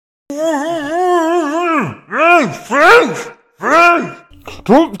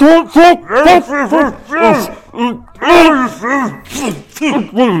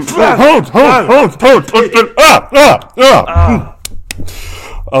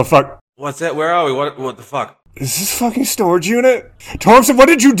Oh, fuck. What's that? Where are we? What the fuck? Is this fucking storage unit? Thompson, what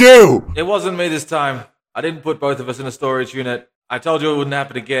did you do? It wasn't me this time. I didn't put both of us in a storage unit. I told you it wouldn't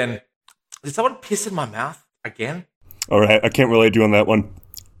happen again. Did someone piss in my mouth again? Alright, I can't relate to you on that one.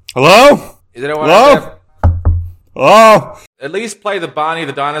 Hello? Is anyone Hello? Hello? At least play the Barney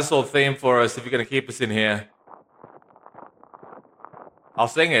the Dinosaur theme for us if you're going to keep us in here. I'll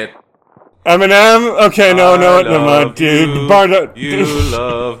sing it. Eminem? Okay, no, never mind, dude. You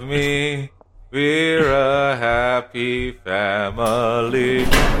love me. We're a happy family.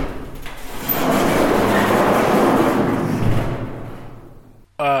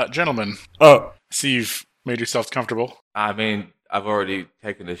 Gentlemen. Oh. See, you've made yourselves comfortable. I mean, I've already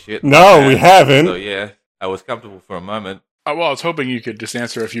taken a shit. No, we haven't. So yeah, I was comfortable for a moment. Well, I was hoping you could just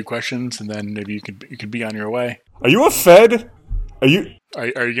answer a few questions, and then maybe you could be on your way. Are you a Fed? Are you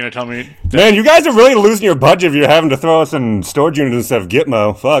going to tell me? Man, you guys are really losing your budget if you're having to throw us in storage units instead of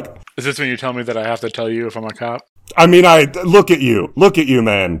Gitmo. Fuck. Is this when you tell me that I have to tell you if I'm a cop? I mean, look at you,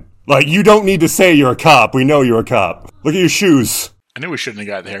 man. Like, you don't need to say you're a cop. We know you're a cop. Look at your shoes. I knew we shouldn't have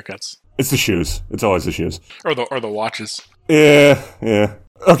got the haircuts. It's the shoes. It's always the shoes. Or the watches. Yeah.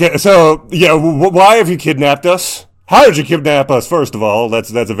 Okay, so yeah, why have you kidnapped us? How did you kidnap us? First of all, that's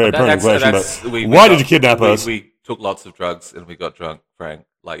a very pertinent question. Why did you kidnap us? We took lots of drugs and we got drunk, Frank.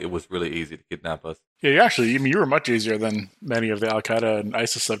 Like, it was really easy to kidnap us. Yeah, actually, you were much easier than many of the Al Qaeda and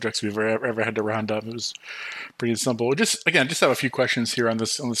ISIS subjects we've ever had to round up. It was pretty simple. Just have a few questions here on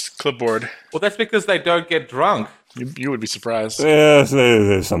this clipboard. Well, that's because they don't get drunk. You would be surprised. Yeah,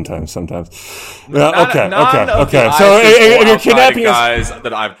 sometimes. Okay. So if you're kidnapping guys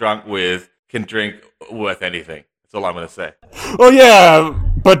that I've drunk with can drink worth anything. That's all I'm going to say. Well, yeah,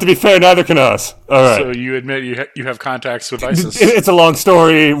 but to be fair, neither can us. All right. So you admit you have contacts with ISIS? It's a long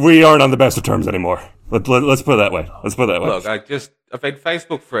story. We aren't on the best of terms anymore. Let's put it that way. Look, I've made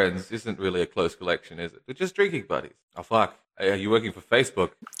Facebook friends. Isn't really a close collection, is it? We're just drinking buddies. Oh, fuck. Are you working for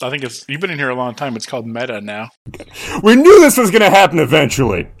Facebook? I think you've been in here a long time. It's called Meta now. We knew this was going to happen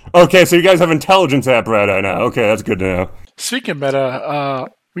eventually. Okay, so you guys have intelligence apparatus now. Okay, that's good to know. Speaking of Meta,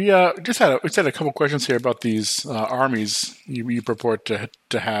 we just had a couple questions here about these armies you purport to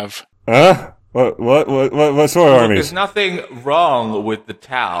have. Huh? What sort of armies? There's nothing wrong with the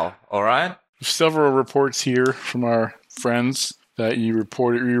Tau, all right? Several reports here from our friends that you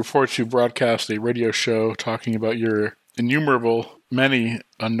report to broadcast a radio show talking about your innumerable, many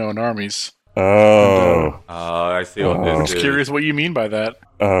unknown armies. Oh. I see what this is. I'm just curious what you mean by that.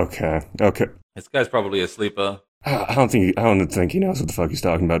 Okay. This guy's probably a sleeper. I don't think he knows what the fuck he's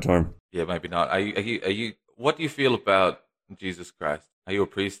talking about, Torm. Yeah, maybe not. Are you? What do you feel about Jesus Christ? Are you a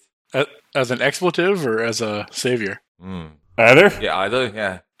priest? As an expletive or as a savior? Either? Yeah, either.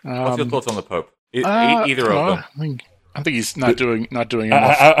 Yeah. What's your thoughts on the Pope? Either of them. I think he's not doing enough.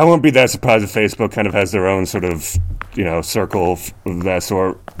 I won't be that surprised if Facebook kind of has their own sort of, circle of that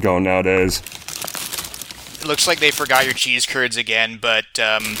sort going nowadays. It looks like they forgot your cheese curds again, but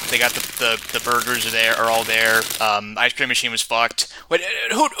they got the burgers are all there. Ice cream machine was fucked. What?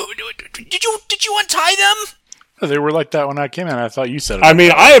 Who did you untie them? They were like that when I came in. I thought you said it. I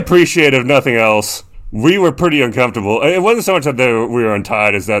mean, I appreciate if nothing else. We were pretty uncomfortable. It wasn't so much that we were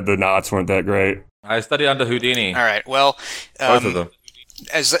untied as that the knots weren't that great. I studied under Houdini. All right. Well, both of them.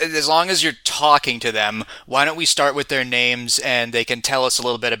 As long as you're talking to them, why don't we start with their names and they can tell us a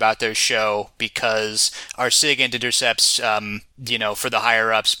little bit about their show, because our SIG intercepts, for the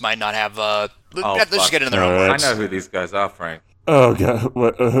higher ups might not have. Let's just get it in their own words. I know who these guys are, Frank. Oh god,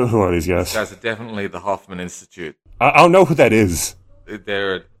 who are these guys? These guys are definitely the Hoffman Institute. I don't know who that is.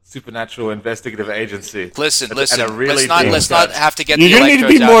 They're a supernatural investigative agency. Listen. Let's not have to get the You're gonna need to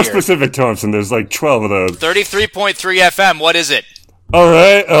be more here. specific, Thompson. There's like 12 of those. 33.3 FM. What is it? All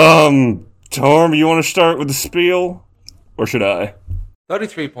right, Torm, you want to start with the spiel, or should I?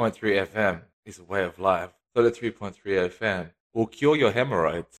 33.3 FM is a way of life. 33.3 FM will cure your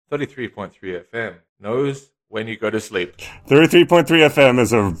hemorrhoids. 33.3 FM knows when you go to sleep. 33.3 FM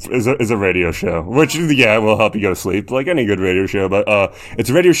is a radio show, which will help you go to sleep, like any good radio show. But it's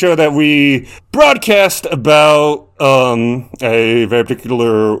a radio show that we broadcast about a very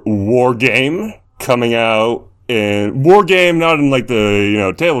particular war game coming out. In war game, not in like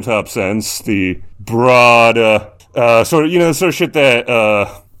the tabletop sense, the broad sort of shit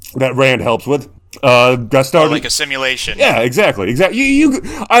that Rand helps with. Got started like a simulation. Yeah, exactly.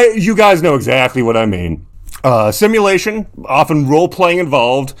 You guys know exactly what I mean. simulation, often role-playing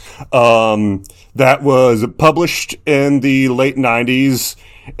involved, that was published in the late 90s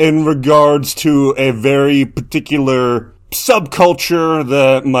in regards to a very particular subculture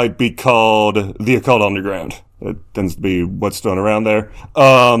that might be called the occult underground. It tends to be what's done around there.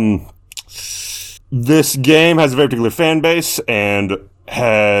 This game has a very particular fan base and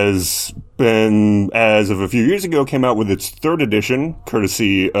has been, as of a few years ago, came out with its third edition,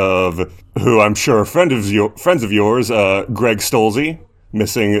 courtesy of who I'm sure are friends of yours, Greg Stolze,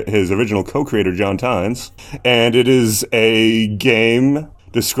 missing his original co-creator, John Tynes. And it is a game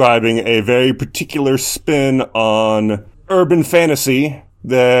describing a very particular spin on urban fantasy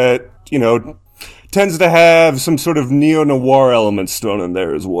that, tends to have some sort of neo-noir elements thrown in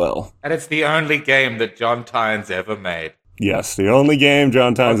there as well. And it's the only game that John Tynes ever made. Yes, the only game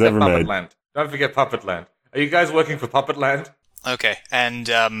John Tynes ever made. Puppetland. Don't forget Puppetland. Are you guys working for Puppetland? Okay, and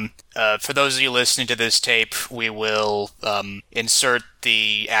for those of you listening to this tape, we will insert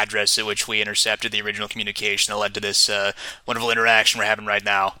the address at which we intercepted the original communication that led to this wonderful interaction we're having right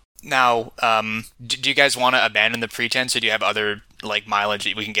now. Now, do you guys want to abandon the pretense, or do you have other mileage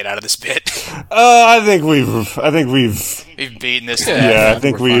that we can get out of this bit? I think we've beaten this. I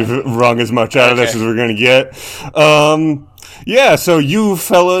think we've wrung as much out of this as we're going to get. So you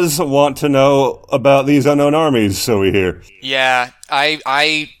fellas want to know about these unknown armies, so we hear. Yeah,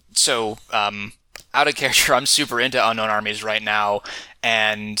 so, out of character, I'm super into unknown armies right now,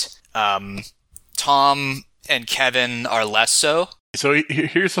 and, Tom and Kevin are less so. So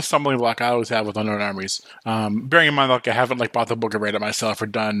here's the stumbling block I always have with Unknown Armies. Bearing in mind, I haven't bought the book and read it myself or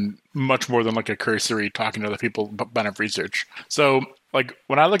done much more than a cursory talking to other people about research. So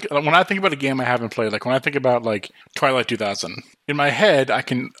when I think about a game I haven't played, when I think about Twilight 2000, in my head I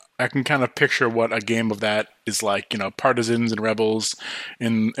can kind of picture what a game of that is like. Partisans and rebels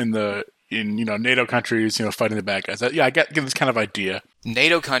in NATO countries, fighting the bad guys. I get this kind of idea.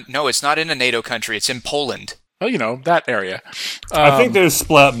 No, it's not in a NATO country. It's in Poland. Well, that area. I think there's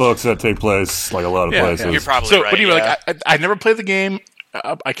splat books that take place a lot of places. Yeah, you're probably right. But anyway, I never played the game.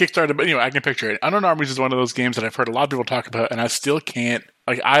 I kickstarted, but I can picture it. Unknown Armies is one of those games that I've heard a lot of people talk about, and I still can't.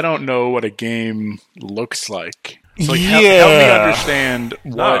 I don't know what a game looks like. So help me understand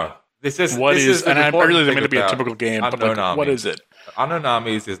what is. And I really didn't mean to be a typical game, but what is it? Unknown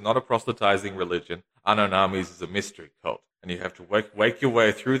Armies is not a proselytizing religion. Unknown Armies is a mystery cult, and you have to wake your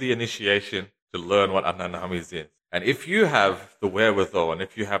way through the initiation to learn what Unknown Armies is. And if you have the wherewithal and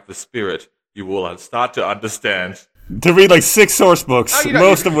if you have the spirit, you will start to understand. To read 6 source books,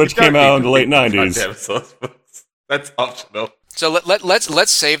 most of which came out in the late 90s. Source books. That's optional. So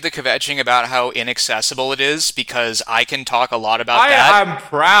let's save the kvetching about how inaccessible it is, because I can talk a lot about that. I am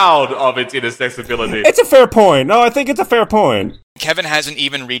proud of its inaccessibility. It's a fair point. No, I think it's a fair point. Kevin hasn't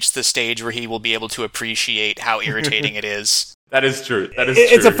even reached the stage where he will be able to appreciate how irritating it is. That is true.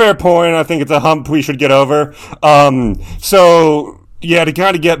 It's a fair point. I think it's a hump we should get over. To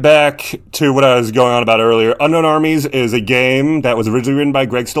kind of get back to what I was going on about earlier, Unknown Armies is a game that was originally written by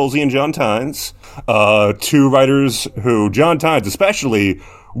Greg Stolze and John Tynes, 2 writers who, John Tynes especially,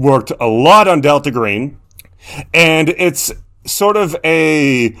 worked a lot on Delta Green, and it's sort of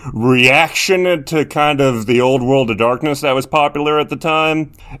a reaction to kind of the old World of Darkness that was popular at the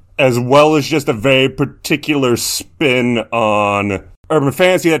time, as well as just a very particular spin on urban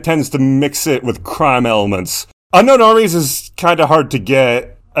fantasy that tends to mix it with crime elements. Unknown Armies is kind of hard to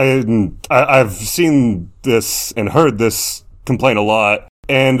get, and I've seen this and heard this complaint a lot.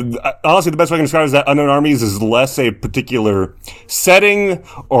 And honestly, the best way I can describe it is that Unknown Armies is less a particular setting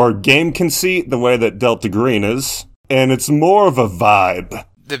or game conceit the way that Delta Green is, and it's more of a vibe.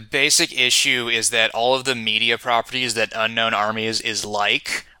 The basic issue is that all of the media properties that Unknown Armies is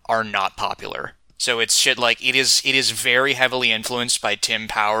are not popular. So it's shit it is very heavily influenced by Tim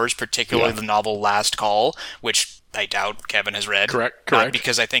Powers, particularly the novel Last Call, which I doubt Kevin has read. Correct. Not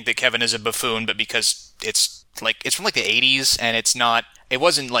because I think that Kevin is a buffoon, but because it's from the 80s, and it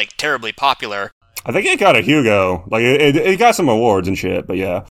wasn't terribly popular. I think it got a Hugo. It got some awards and shit, but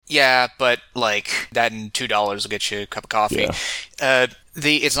yeah. Yeah, but that and $2 will get you a cup of coffee. Yeah.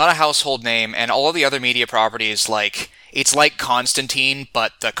 It's not a household name, and all of the other media properties, it's like Constantine,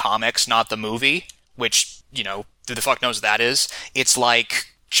 but the comics, not the movie, which, who the fuck knows what that is? It's like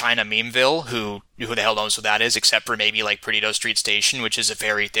China Memeville, who the hell knows what that is, except for maybe Perdido Street Station, which is a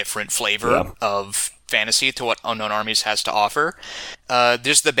very different flavor of fantasy to what Unknown Armies has to offer.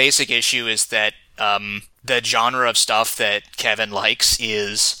 Just the basic issue is that the genre of stuff that Kevin likes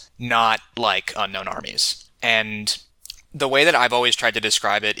is not like Unknown Armies. And the way that I've always tried to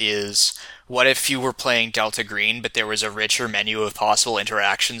describe it is, what if you were playing Delta Green, but there was a richer menu of possible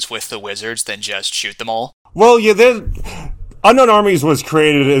interactions with the wizards than just shoot them all? Well, yeah, Unknown Armies was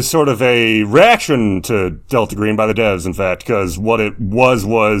created as sort of a reaction to Delta Green by the devs, in fact, because what it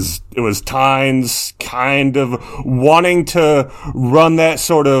was Tynes kind of wanting to run that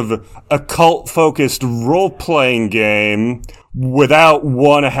sort of occult-focused role-playing game without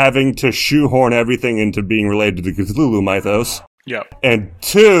one having to shoehorn everything into being related to the Cthulhu mythos. Yep. And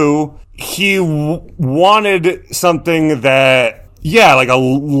two, he wanted something that, like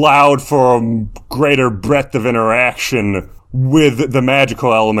allowed for a greater breadth of interaction with the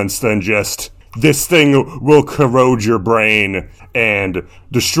magical elements than just this thing will corrode your brain and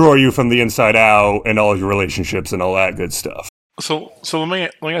destroy you from the inside out and all your relationships and all that good stuff. So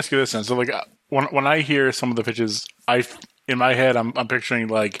let me ask you this then. So like when I hear some of the pitches, in my head I'm picturing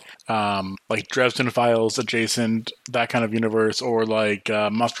like Dresden Files adjacent, that kind of universe, or like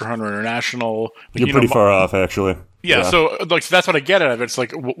Monster Hunter International. You're pretty far off, actually. Yeah, so like that's what I get out of it. It's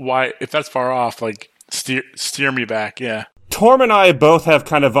like why, if that's far off, like steer me back. Yeah. Torm and I both have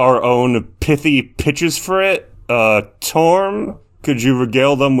kind of our own pithy pitches for it. Torm, could you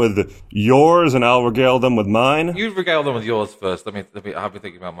regale them with yours, and I'll regale them with mine? You regale them with yours first. Let me. I've been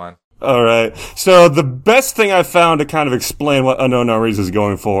thinking about mine. All right. So the best thing I've found to kind of explain what Unknown Armies is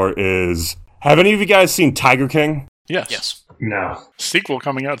going for is: have any of you guys seen Tiger King? Yes. No. Sequel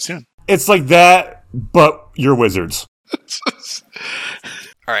coming out soon. It's like that, but you're wizards.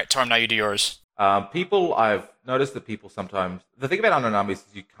 All right, Torm, now you do yours. I've noticed that people sometimes, the thing about Unknown Armies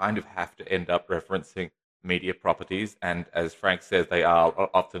is you kind of have to end up referencing media properties, and as Frank says, they are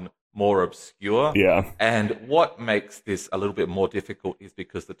often more obscure. Yeah. And what makes this a little bit more difficult is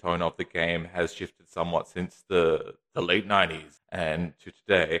because the tone of the game has shifted somewhat since the late 90s and to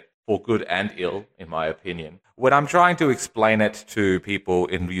today, for good and ill, in my opinion. When I'm trying to explain it to people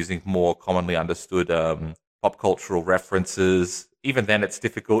in using more commonly understood pop cultural references, even then it's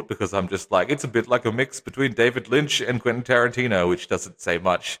difficult because I'm just like, it's a bit like a mix between David Lynch and Quentin Tarantino, which doesn't say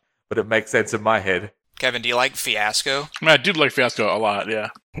much, but it makes sense in my head. Kevin, do you like Fiasco? I do like Fiasco a lot, yeah.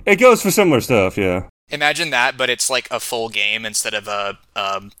 It goes for similar stuff, yeah. Imagine that, but it's like a full game instead of a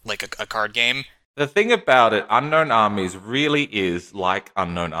card game. The thing about it, Unknown Armies really is like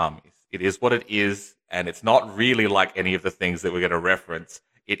Unknown Armies. It is what it is, and it's not really like any of the things that we're going to reference.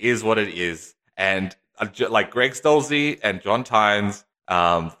 It is what it is, and like Greg Stolze and John Tynes,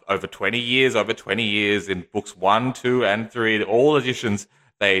 over 20 years in books 1, 2, and 3, all editions,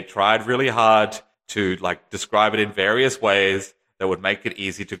 they tried really hard to like describe it in various ways that would make it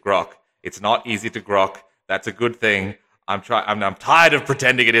easy to grok. It's not easy to grok. That's a good thing. I'm tired of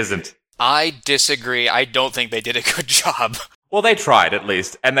pretending it isn't. I disagree. I don't think they did a good job. Well, they tried at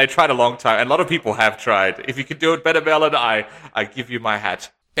least, and they tried a long time, and a lot of people have tried. If you could do it better, Melon, I give you my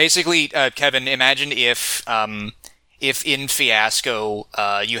hat. Basically, Kevin, imagine if in Fiasco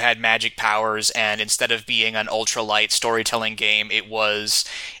you had magic powers, and instead of being an ultralight storytelling game, it was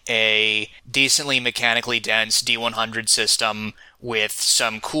a decently mechanically dense D100 system with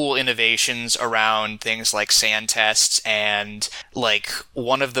some cool innovations around things like sand tests and like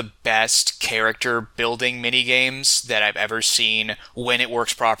one of the best character building minigames that I've ever seen when it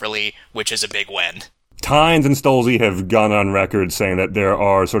works properly, which is a big win. Tynes and Stolze have gone on record saying that there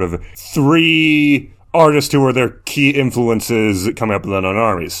are sort of 3 artists who are their key influences coming up with Unknown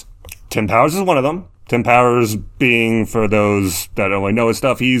Armies. Tim Powers is one of them. Tim Powers being, for those that only know his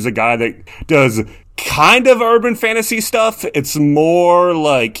stuff, he's a guy that does kind of urban fantasy stuff. It's more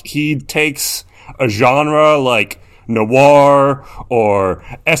like he takes a genre like noir or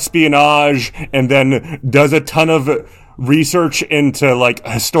espionage and then does a ton of research into like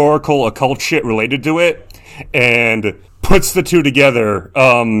historical occult shit related to it and puts the two together.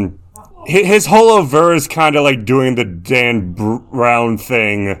 His whole over is kind of like doing the Dan Brown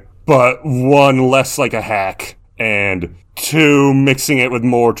thing, but 1 less like a hack, and 2 mixing it with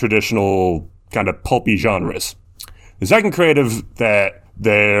more traditional kind of pulpy genres. The second creative that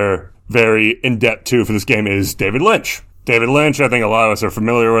they're very in-depth to for this game is David Lynch. David Lynch, I think a lot of us are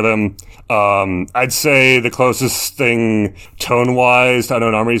familiar with him. I'd say the closest thing tone-wise to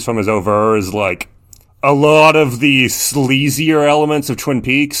Unknown Armies from his over is like a lot of the sleazier elements of Twin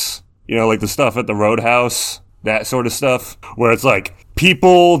Peaks. You know, like the stuff at the Roadhouse, that sort of stuff, where it's like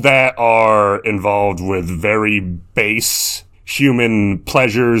people that are involved with very base human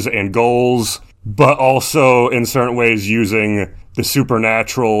pleasures and goals, but also in certain ways using the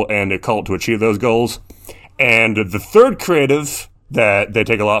supernatural and occult to achieve those goals. And the third creative that they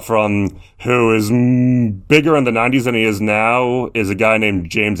take a lot from, who is bigger in the 90s than he is now, is a guy named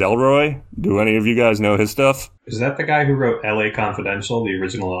James Ellroy. Do any of you guys know his stuff? Is that the guy who wrote L.A. Confidential, the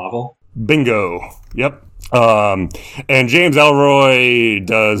original novel? Bingo. Yep. And James Ellroy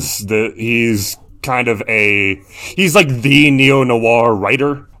he's kind of he's like the neo-noir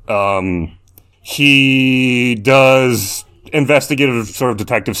writer. He does investigative sort of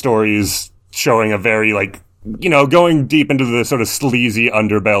detective stories showing a very going deep into the sort of sleazy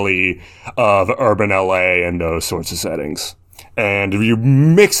underbelly of urban LA and those sorts of settings. And you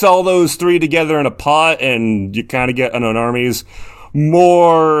mix all those three together in a pot and you kind of get Unknown Armies.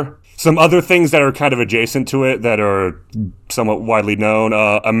 Some other things that are kind of adjacent to it that are somewhat widely known.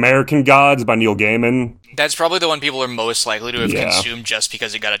 American Gods by Neil Gaiman. That's probably the one people are most likely to have consumed just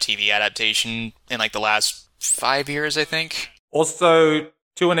because it got a TV adaptation in the last 5 years, I think. Also,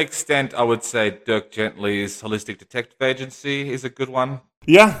 to an extent, I would say Dirk Gently's Holistic Detective Agency is a good one.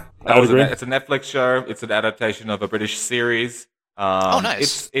 Yeah, I would agree. It's a Netflix show. It's an adaptation of a British series.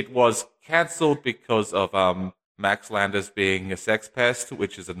 Nice. It was cancelled because of Max Landis being a sex pest,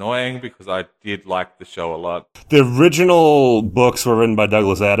 which is annoying because I did like the show a lot. The original books were written by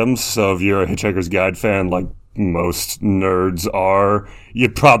Douglas Adams, so if you're a Hitchhiker's Guide fan, like most nerds are,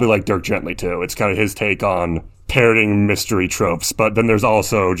 you'd probably like Dirk Gently too. It's kind of his take on parroting mystery tropes, but then there's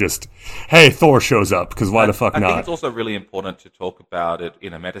also just, hey, Thor shows up, because why the fuck not? I think it's also really important to talk about it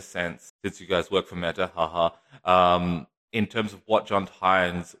in a meta sense, since you guys work for Meta, in terms of what John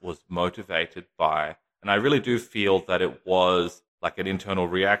Tynes was motivated by. And I really do feel that it was like an internal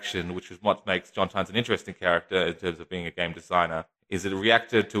reaction, which is what makes John Tynes an interesting character in terms of being a game designer, is it a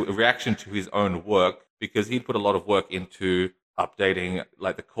reaction to his own work, because he'd put a lot of work into updating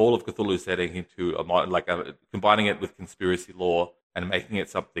like the Call of Cthulhu setting into combining it with conspiracy lore and making it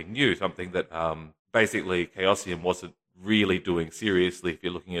something new, something that basically Chaosium wasn't really doing seriously. If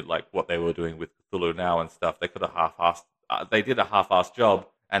you're looking at like what they were doing with Cthulhu now and stuff, they did a half-assed job.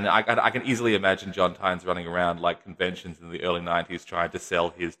 And I can easily imagine John Tynes running around like conventions in the early 90s trying to sell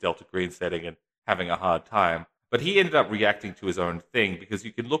his Delta Green setting and having a hard time. But he ended up reacting to his own thing, because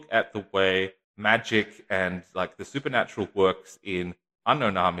you can look at the way magic and like the supernatural works in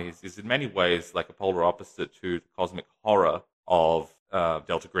Unknown Armies is in many ways like a polar opposite to the cosmic horror of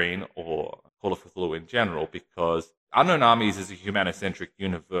Delta Green or Call of Cthulhu in general, because Unknown Armies is a humanocentric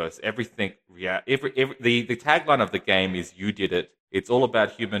universe. The tagline of the game is "You did it." It's all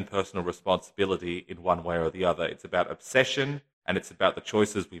about human personal responsibility in one way or the other. It's about obsession, and it's about the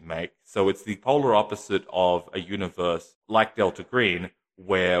choices we make. So it's the polar opposite of a universe like Delta Green,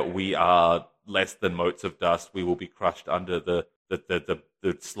 where we are less than motes of dust. We will be crushed under the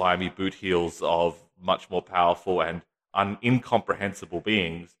slimy boot heels of much more powerful and incomprehensible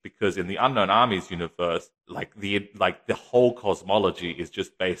beings, because in the Unknown Armies universe, the whole cosmology is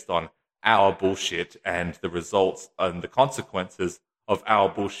just based on our bullshit and the results and the consequences of our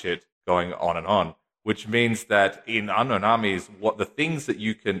bullshit going on and on. Which means that in Unknown Armies, what the things that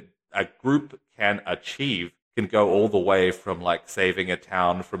a group can achieve can go all the way from like saving a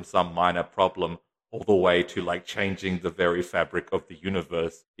town from some minor problem all the way to like changing the very fabric of the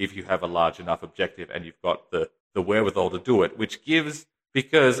universe if you have a large enough objective and you've got the wherewithal to do it,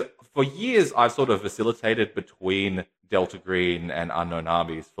 because for years I've sort of facilitated between Delta Green and Unknown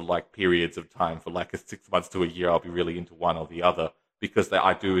Armies for like periods of time. For like 6 months to a year, I'll be really into one or the other, because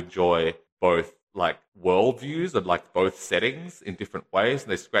I do enjoy both like worldviews and like both settings in different ways,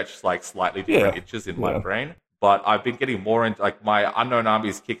 and they scratch like slightly different itches in my brain. But I've been getting more into like my Unknown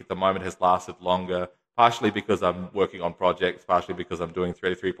Armies kick at the moment has lasted longer, partially because I'm working on projects, partially because I'm doing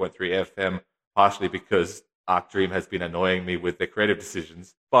 33.3 FM, partially because Arc Dream has been annoying me with their creative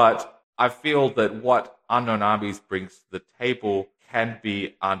decisions. But I feel that what Unknown Armies brings to the table can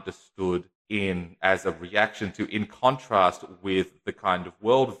be understood as a reaction to, in contrast with the kind of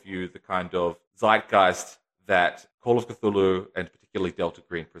worldview, the kind of zeitgeist that Call of Cthulhu and particularly Delta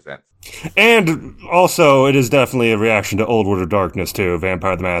Green presents. And also, it is definitely a reaction to Old World of Darkness too.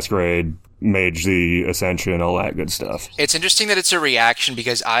 Vampire the Masquerade, Mage the Ascension, all that good stuff. It's interesting that it's a reaction,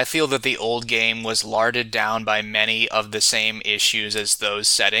 because I feel that the old game was larded down by many of the same issues as those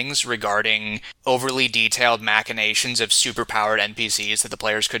settings regarding overly detailed machinations of superpowered NPCs that the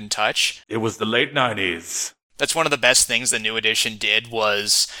players couldn't touch. It was the late 90s. That's one of the best things the new edition did,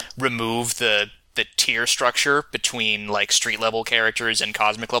 was remove the tier structure between like street level characters and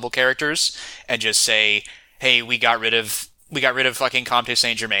cosmic level characters, and just say, hey, we got rid of fucking Comte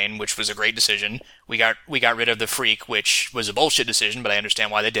Saint Germain, which was a great decision. We got rid of the Freak, which was a bullshit decision, but I understand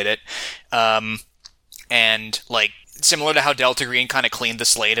why they did it. And like similar to how Delta Green kind of cleaned the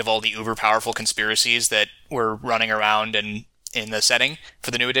slate of all the uber powerful conspiracies that were running around and in the setting for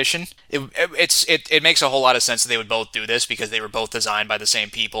the new edition. It makes a whole lot of sense that they would both do this, because they were both designed by the same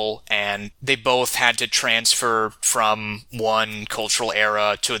people, and they both had to transfer from one cultural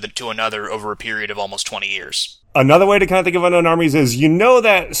era to another over a period of almost 20 years. Another way to kind of think of Unknown Armies is, you know,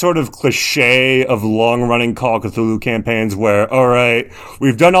 that sort of cliche of long-running Call of Cthulhu campaigns where, all right,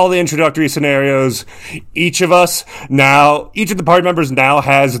 we've done all the introductory scenarios. Each of the party members now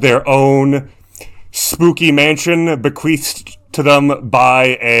has their own spooky mansion bequeathed to them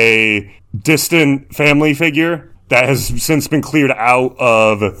by a distant family figure that has since been cleared out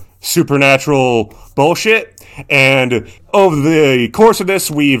of supernatural bullshit. And over the course of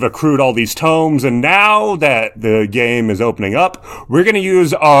this, we've accrued all these tomes, and now that the game is opening up, we're going to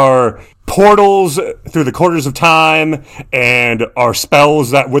use our portals through the quarters of time and our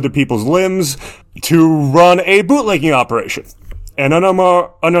spells that wither people's limbs to run a bootlegging operation. And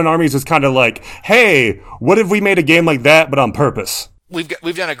Unknown Armies is kind of like, hey, what if we made a game like that, but on purpose? We've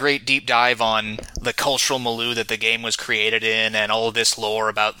done a great deep dive on the cultural milieu that the game was created in, and all of this lore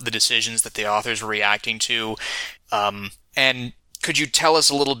about the decisions that the authors were reacting to. And could you tell us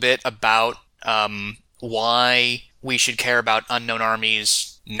a little bit about why we should care about Unknown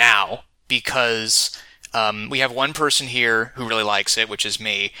Armies now? Because we have one person here who really likes it, which is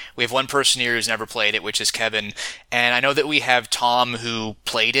me. We have one person here who's never played it, which is Kevin. And I know that we have Tom, who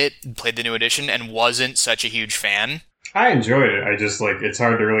played the new edition, and wasn't such a huge fan. I enjoyed it. I just, it's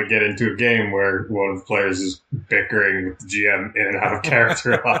hard to really get into a game where one of the players is bickering with the GM in and out of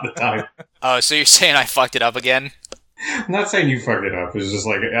character a lot of the time. Oh, so you're saying I fucked it up again? I'm not saying you fucked it up. It was just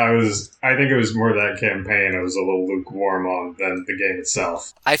I think it was more that campaign I was a little lukewarm on than the game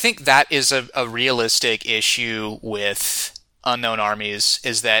itself. I think that is a realistic issue with Unknown Armies,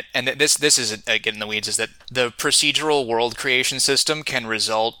 is that, and this is getting in the weeds, is that the procedural world creation system can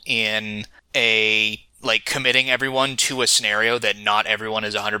result in committing everyone to a scenario that not everyone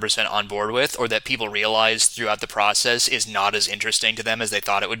is 100% on board with, or that people realize throughout the process is not as interesting to them as they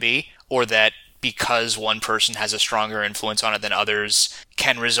thought it would be, or that because one person has a stronger influence on it than others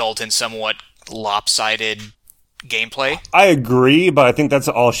can result in somewhat lopsided gameplay. I agree, but I think that's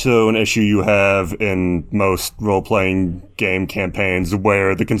also an issue you have in most role-playing game campaigns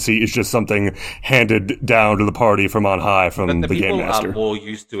where the conceit is just something handed down to the party from on high from the game master. People are more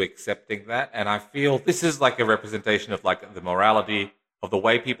used to accepting that, and I feel this is like a representation of the morality of the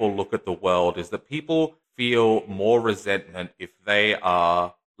way people look at the world, is that people feel more resentment if they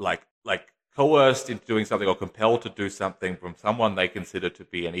are like coerced into doing something or compelled to do something from someone they consider to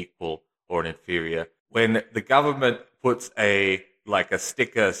be an equal or an inferior. When the government puts a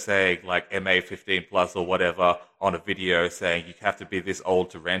sticker saying MA 15 plus or whatever on a video saying you have to be this old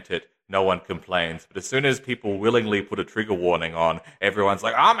to rent it, no one complains. But as soon as people willingly put a trigger warning on, everyone's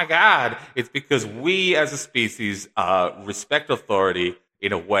like, oh my God, it's because we as a species respect authority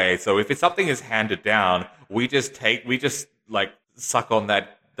in a way. So if something is handed down, we just suck on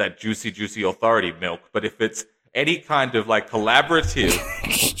that juicy authority milk. But if it's any kind of collaborative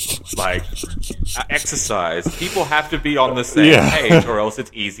exercise, people have to be on the same page, or else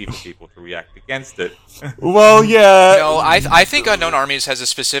it's easy for people to react against it. Well, yeah. No, I think Unknown Armies has a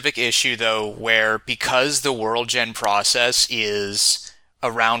specific issue, though, where because the world gen process is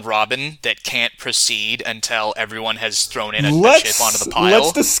a round robin that can't proceed until everyone has thrown in a chip onto the pile.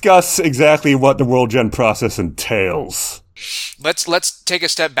 Let's discuss exactly what the world gen process entails. Let's take a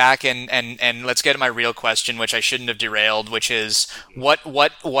step back and let's get to my real question, which I shouldn't have derailed, which is what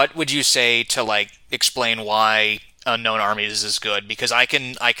would you say to explain why Unknown Armies is good? Because I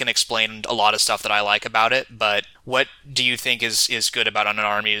can explain a lot of stuff that I like about it, but what do you think is good about Unknown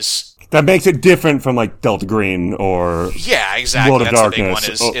Armies? That makes it different from Delta Green or exactly. World of That's Darkness.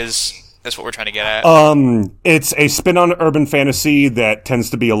 The big one is that's what we're trying to get at. It's a spin on urban fantasy that tends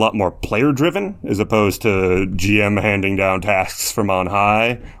to be a lot more player-driven, as opposed to GM handing down tasks from on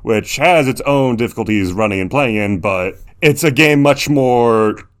high, which has its own difficulties running and playing in, but it's a game much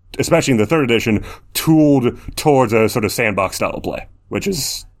more, especially in the third edition, tooled towards a sort of sandbox style of play, which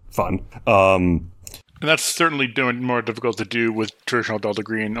is fun. And that's certainly doing more difficult to do with traditional Delta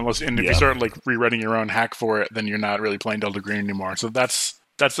Green, if you start rewriting your own hack for it, then you're not really playing Delta Green anymore. So that's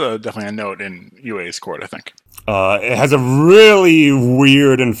definitely a note in UA's court, I think. It has a really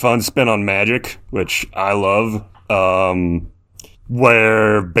weird and fun spin on magic, which I love,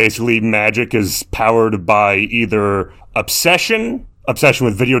 where basically magic is powered by either obsession with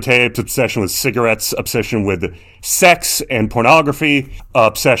videotapes, obsession with cigarettes, obsession with sex and pornography,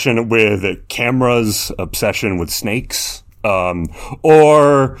 obsession with cameras, obsession with snakes,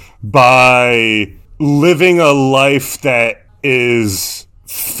 or by living a life that is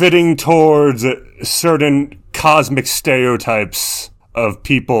fitting towards certain cosmic stereotypes of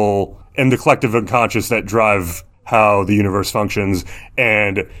people and the collective unconscious that drive how the universe functions.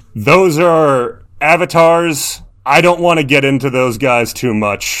 And those are avatars. I don't want to get into those guys too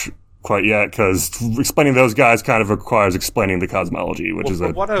much quite yet, because explaining those guys kind of requires explaining the cosmology, which is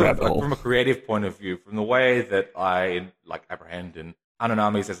a rabbit hole. From a creative point of view, from the way that I apprehend and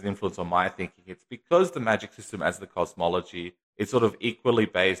Anonami's as an influence on my thinking, it's because the magic system as the cosmology is sort of equally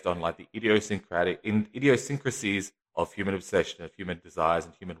based on like the idiosyncrasies of human obsession, of human desires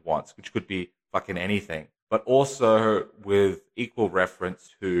and human wants, which could be fucking anything, but also with equal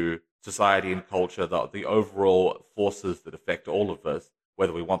reference to society and culture, the overall forces that affect all of us,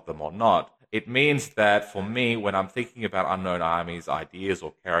 whether we want them or not. It means that for me, when I'm thinking about Unknown Armies, ideas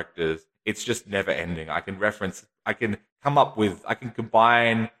or characters, it's just never ending. I can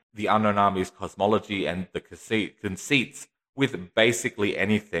combine the Unknown Armies cosmology and the conceits with basically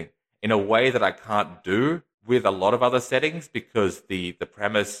anything in a way that I can't do with a lot of other settings because the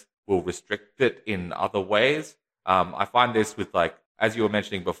premise will restrict it in other ways. I find this with like, as you were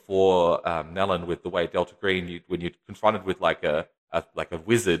mentioning before, Nellen, with the way Delta Green, when you're confronted with like a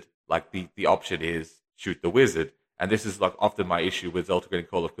wizard, like the option is shoot the wizard. And this is like often my issue with Delta Green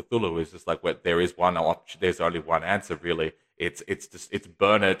Call of Cthulhu is just like, there is one option, there's only one answer really. It's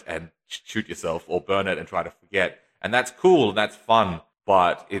burn it and shoot yourself, or burn it and try to forget. And that's cool and that's fun,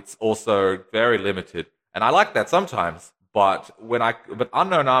 but it's also very limited. And I like that sometimes, but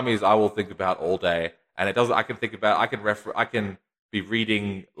Unknown Armies I will think about all day. And I can be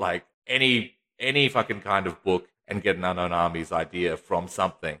reading like any fucking kind of book and get an Unknown Armies idea from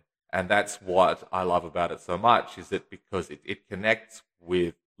something. And that's what I love about it so much, is that because it connects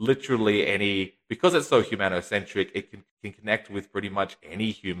with literally because it's so humanocentric, it can connect with pretty much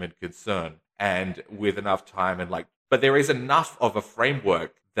any human concern, and with enough time but there is enough of a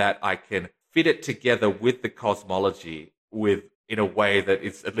framework that I can fit it together with the cosmology in a way that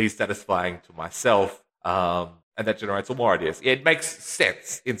is at least satisfying to myself, and that generates some more ideas. It makes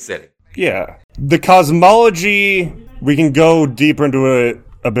sense in setting. Yeah. The cosmology, we can go deeper into it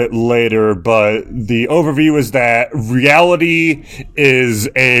a bit later, but the overview is that reality is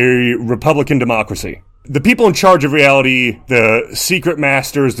a Republican democracy. The people in charge of reality, the secret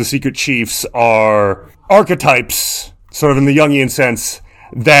masters, the secret chiefs, are archetypes, sort of in the Jungian sense,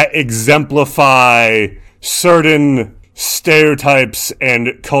 that exemplify certain stereotypes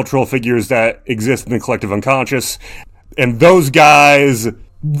and cultural figures that exist in the collective unconscious. And those guys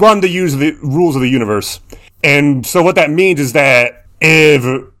run the rules of the universe. And so what that means is that if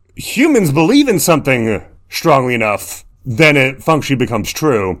humans believe in something strongly enough, then it functionally becomes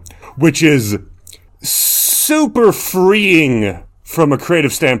true, which is super freeing from a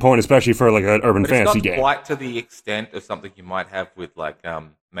creative standpoint, especially for like an urban fantasy game. It's not quite to the extent of something you might have with like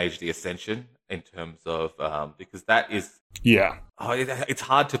Mage the Ascension, in terms of because that is it's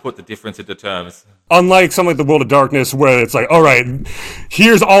hard to put the difference into terms. Unlike something like the World of Darkness, where it's like, all right,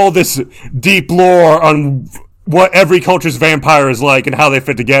 here's all this deep lore on what every culture's vampire is like and how they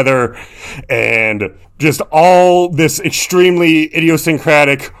fit together, and just all this extremely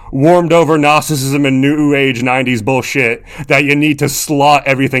idiosyncratic, warmed over Gnosticism and New Age 90s bullshit that you need to slot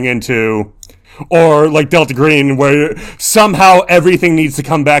everything into. Or like Delta Green, where somehow everything needs to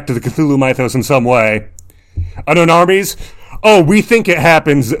come back to the Cthulhu mythos in some way. Unknown Armies, we think it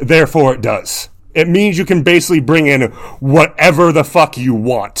happens, therefore it does. It means you can basically bring in whatever the fuck you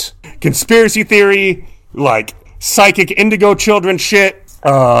want. Conspiracy theory, like psychic indigo children shit,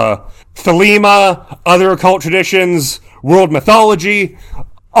 Thelema, other occult traditions, world mythology,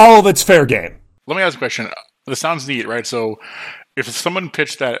 all of it's fair game. Let me ask a question. This sounds neat, right? So if someone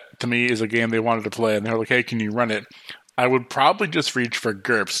pitched that to me as a game they wanted to play, and they're like, hey, can you run it? I would probably just reach for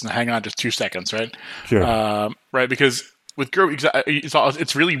GURPS and hang on just 2 seconds, right? Sure. Right, because with GURPS,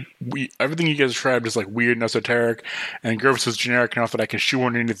 it's really everything you guys described is like weird and esoteric, and GURPS is generic enough that I can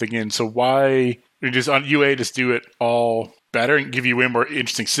shoehorn anything in. So why just on UA just do it all better and give you way more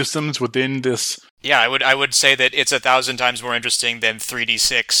interesting systems within this? Yeah, I would say that it's 1,000 times more interesting than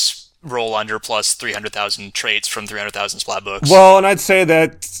 3d6 roll under plus 300,000 traits from 300,000 splat books. Well, and I'd say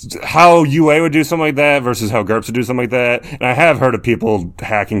that how UA would do something like that versus how GURPS would do something like that. And I have heard of people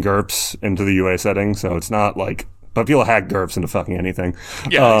hacking GURPS into the UA setting, so it's not like, but people hack GURPS into fucking anything.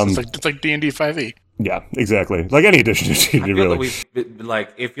 Yeah, it's like D&D 5e. Yeah, exactly. Like any edition of D&D, really.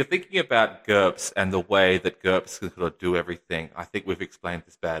 Like, if you're thinking about GURPS and the way that GURPS can sort of do everything, I think we've explained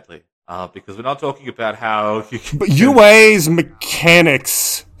this badly. Because we're not talking about how you can... But UA's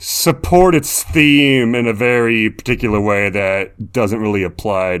mechanics support its theme in a very particular way that doesn't really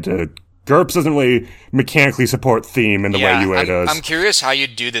apply to... GURPS doesn't really mechanically support theme in the way UA does. I'm curious how you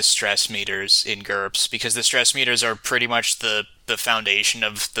do the stress meters in GURPS, because the stress meters are pretty much the foundation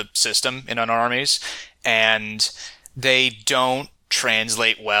of the system in Unknown Armies, and they don't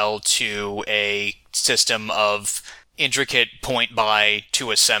translate well to a system of intricate point buy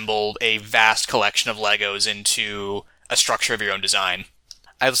to assemble a vast collection of Legos into a structure of your own design.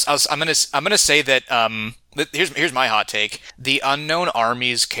 I'm gonna say that here's my hot take. The Unknown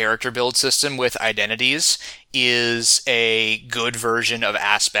Armies character build system with identities is a good version of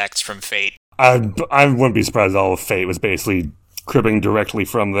aspects from Fate. I wouldn't be surprised at all if Fate was basically cribbing directly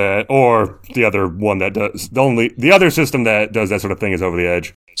from that, or the other one that does. The other system that does that sort of thing is Over the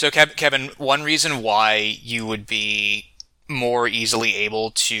Edge. So, Kevin, one reason why you would be more easily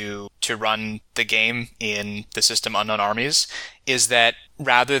able to run the game in the system Unknown Armies is that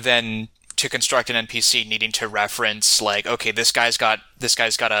rather than to construct an NPC needing to reference like, okay, this guy's got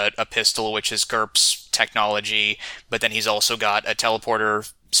a pistol which is GURPS technology, but then he's also got a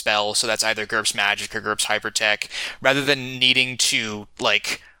teleporter spell, so that's either GURPS magic or GURPS hypertech, rather than needing to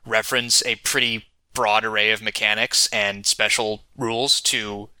like reference a pretty broad array of mechanics and special rules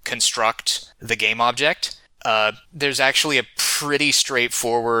to construct the game object. There's actually a pretty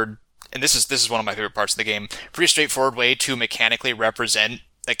straightforward, and this is one of my favorite parts of the game, pretty straightforward way to mechanically represent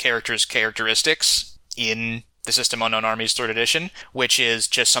a character's characteristics in the system Unknown Armies 3rd edition, which is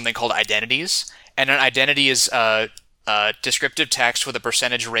just something called identities. And an identity is descriptive text with a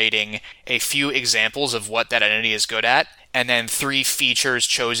percentage rating, a few examples of what that identity is good at, and then 3 features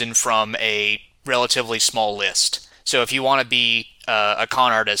chosen from a relatively small list. So if you want to be a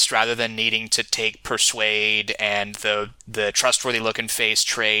con artist, rather than needing to take persuade and the trustworthy look and face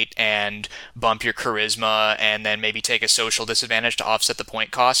trait and bump your charisma and then maybe take a social disadvantage to offset the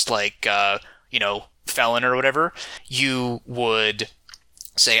point cost, like felon or whatever, you would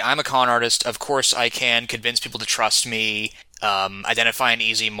say, I'm a con artist, of course I can convince people to trust me, identify an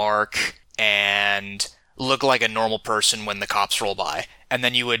easy mark, and look like a normal person when the cops roll by. And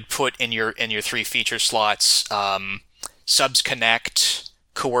then you would put in your 3 feature slots, subs connect,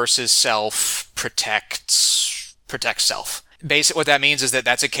 coerces self, protects self. Basically, what that means is that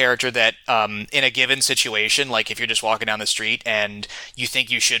that's a character that, in a given situation, like if you're just walking down the street and you think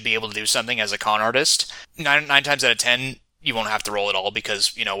you should be able to do something as a con artist, 9 times out of 10, you won't have to roll at all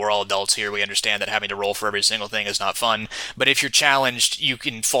because, we're all adults here. We understand that having to roll for every single thing is not fun. But if you're challenged, you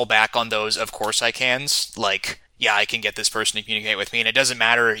can fall back on those of course I cans, like, yeah, I can get this person to communicate with me. And it doesn't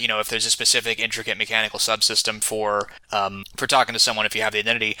matter, if there's a specific intricate mechanical subsystem for talking to someone if you have the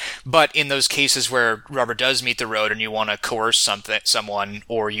identity. But in those cases where rubber does meet the road and you want to coerce someone,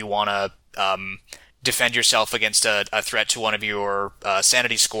 or you want to defend yourself against a threat to one of your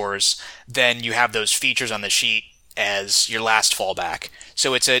sanity scores, then you have those features on the sheet as your last fallback.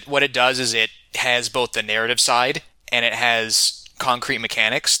 So what it does is it has both the narrative side and it has concrete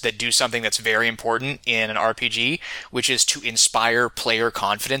mechanics that do something that's very important in an RPG, which is to inspire player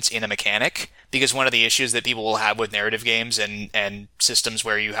confidence in a mechanic. Because one of the issues that people will have with narrative games and systems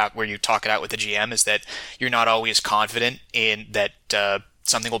where you talk it out with the GM is that you're not always confident in that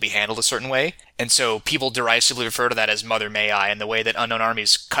something will be handled a certain way. And so people derisively refer to that as Mother May I, and the way that Unknown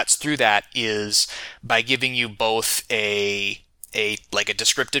Armies cuts through that is by giving you both a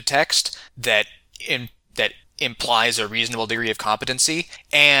descriptive text that implies a reasonable degree of competency,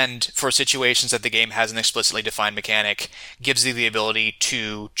 and for situations that the game has an explicitly defined mechanic, gives you the ability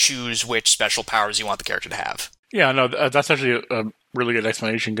to choose which special powers you want the character to have. Yeah, no, that's actually a really good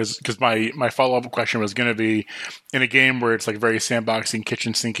explanation, because my follow-up question was going to be, in a game where it's like very sandboxing,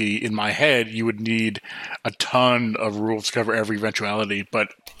 kitchen sinky, in my head, you would need a ton of rules to cover every eventuality, but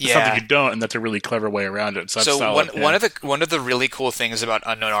something you don't, and that's a really clever way around it. So that's solid. One of the really cool things about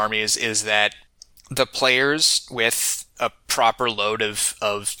Unknown Armies is that the players with a proper load of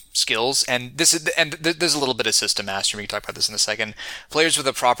skills, and there's a little bit of system mastery. We can talk about this in a second. Players with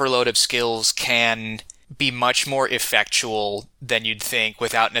a proper load of skills can be much more effectual than you'd think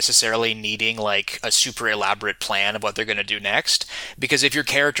without necessarily needing like a super elaborate plan of what they're going to do next. Because if your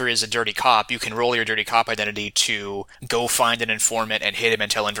character is a dirty cop, you can roll your dirty cop identity to go find an informant and hit him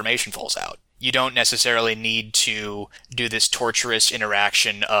until information falls out. You don't necessarily need to do this torturous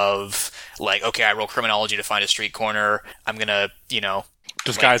interaction of like, okay, I roll criminology to find a street corner. I'm going to,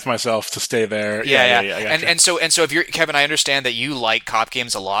 disguise myself to stay there. Yeah. And so if you're Kevin, I understand that you like cop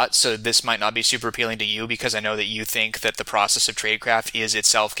games a lot, so this might not be super appealing to you because I know that you think that the process of tradecraft is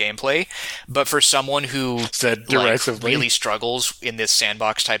itself gameplay. But for someone who really struggles in this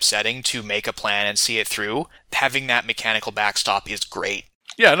sandbox type setting to make a plan and see it through, having that mechanical backstop is great.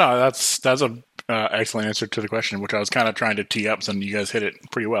 Yeah, no, that's a excellent answer to the question, which I was kind of trying to tee up, and you guys hit it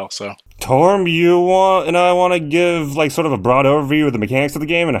pretty well. So, Torm, I want to give like sort of a broad overview of the mechanics of the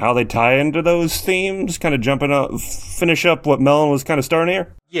game and how they tie into those themes. Kind of finish up what Melon was kind of starting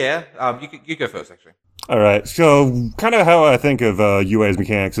here. Yeah, you go first, actually. All right, so kind of how I think of UA's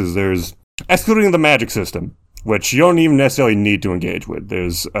mechanics is there's excluding the magic system. which you don't even necessarily need to engage with.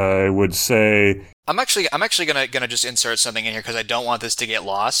 There's, I would say... I'm actually gonna just insert something in here because I don't want this to get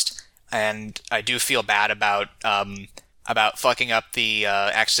lost, and I do feel bad about fucking up the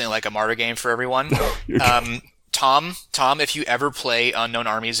accidentally like a martyr game for everyone. Tom, if you ever play Unknown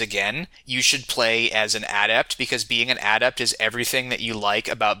Armies again, you should play as an adept, because being an adept is everything that you like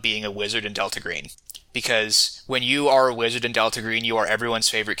about being a wizard in Delta Green. Because when you are a wizard in Delta Green, you are everyone's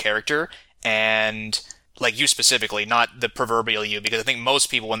favorite character, and like you specifically, not the proverbial you, because I think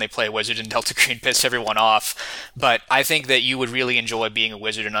most people when they play a wizard in Delta Green piss everyone off. But I think that you would really enjoy being a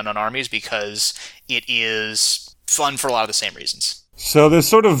wizard in Unknown Armies because it is fun for a lot of the same reasons. So there's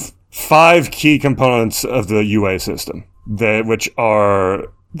sort of 5 key components of the UA system, which are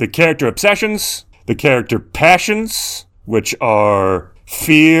the character obsessions, the character passions, which are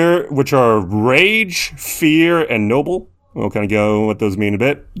rage, fear, and noble. We'll kind of go what those mean a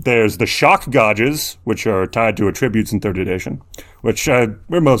bit. There's the shock gauges, which are tied to attributes in 3rd edition, which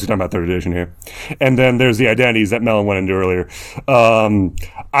we're mostly talking about 3rd edition here. And then there's the identities that Melon went into earlier.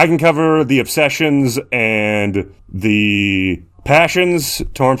 I can cover the obsessions and the passions.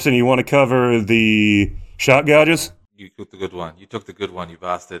 Tormson, you want to cover the shock gauges? You took the good one. You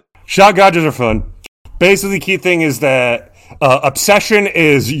bastard. Shock gauges are fun. Basically, the key thing is that obsession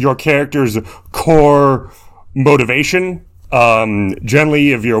is your character's core motivation.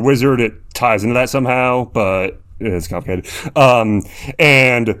 Generally, if you're a wizard, it ties into that somehow, but it's complicated.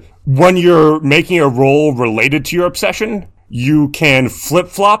 And when you're making a roll related to your obsession, you can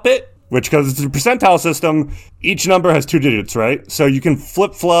flip-flop it, which, because it's a percentile system, each number has 2 digits, right? So you can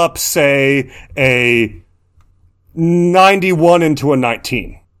flip-flop, say, a 91 into a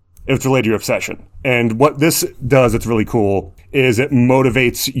 19 if it's related to your obsession. And what this does, it's really cool, is it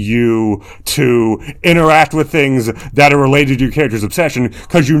motivates you to interact with things that are related to your character's obsession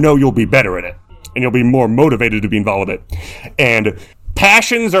because you know you'll be better at it. And you'll be more motivated to be involved with it. And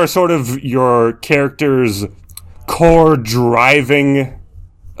passions are sort of your character's core driving...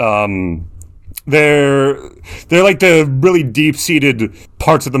 they're like the really deep-seated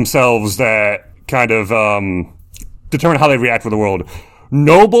parts of themselves that kind of determine how they react with the world.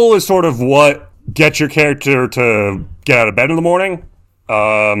 Noble is sort of what gets your character to get out of bed in the morning.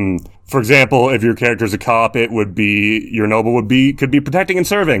 For example, if your character's a cop, could be protecting and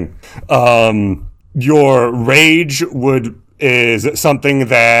serving. Your rage is something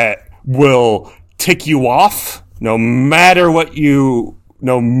that will tick you off no matter when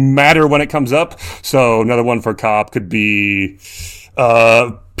it comes up. So another one for a cop could be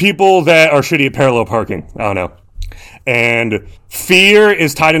people that are shitty at parallel parking. I don't know. And fear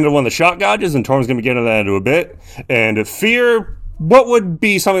is tied into one of the shock gauges, and Torm's going to get into that in a bit. And fear, what would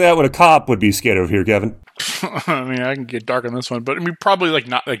be something that a cop would be scared of here, Kevin? I mean, I can get dark on this one, but I mean, probably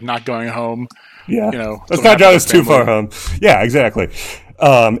not going home. Yeah, you know, let's not drive us too far home. Yeah, exactly.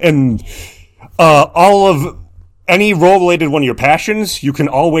 And all of any roll-related one of your passions, you can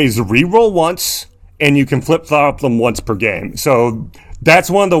always re-roll once, and you can flip-flop them once per game. So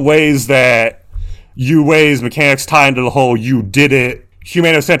that's one of the ways that UA's mechanics tie into the whole you did it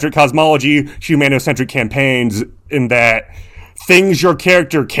humanocentric cosmology, humanocentric campaigns, in that things your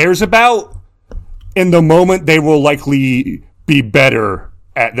character cares about, in the moment they will likely be better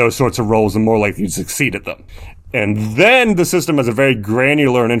at those sorts of roles and more likely to succeed at them. And then the system has a very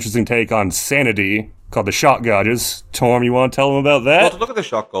granular and interesting take on sanity called the shock gauges. Torm, you want to tell them about that? Well, to look at the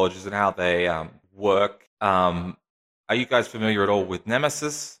shock gauges and how they work, are you guys familiar at all with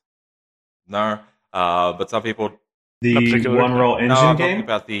Nemesis? No? But some people... The one-roll engine I'm game? talking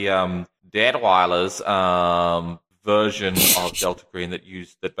about the Deadweiler's version of Delta Green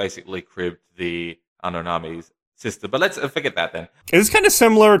that basically cribbed the Unknown Armies system. But let's forget that then. It's kind of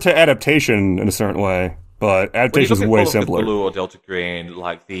similar to adaptation in a certain way, but adaptation is way simpler. Cthulhu or Delta Green,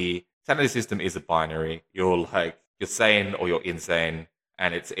 like the sanity system is a binary. You're sane or you're insane,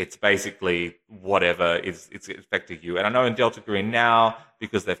 and it's basically whatever it's affecting you. And I know in Delta Green now,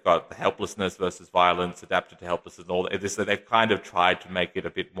 because they've got the helplessness versus violence adapted to helplessness and all that, so they've kind of tried to make it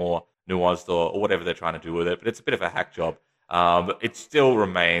a bit more nuanced or whatever they're trying to do with it. But it's a bit of a hack job. It still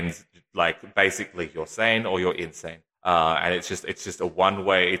remains like basically you're sane or you're insane. And it's just a one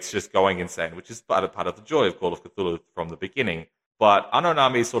way. It's just going insane, which is part of the joy of Call of Cthulhu from the beginning. But Unknown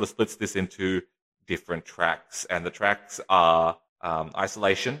Armies sort of splits this into different tracks, and the tracks are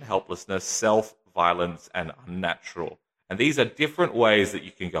isolation, helplessness, self, violence, and unnatural. And these are different ways that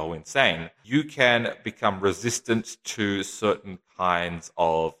you can go insane. You can become resistant to certain kinds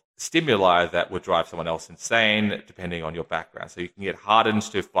of stimuli that would drive someone else insane, depending on your background. So you can get hardened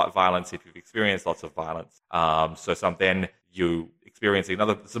to violence if you've experienced lots of violence. Then you experiencing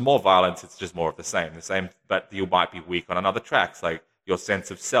some more violence, it's just more of the same, but you might be weak on another tracks. Like your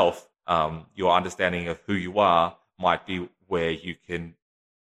sense of self, your understanding of who you are might be where you can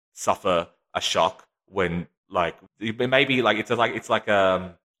suffer a shock when, like, maybe like it's like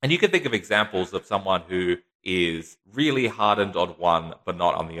and you can think of examples of someone who is really hardened on one but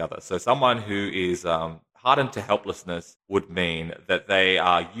not on the other. So someone who is hardened to helplessness would mean that they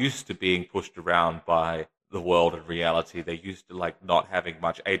are used to being pushed around by the world and reality. They're used to like not having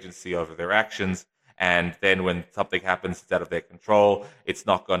much agency over their actions, and then when something happens that's out of their control, it's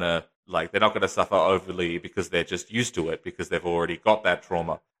not gonna like they're not gonna suffer overly because they're just used to it, because they've already got that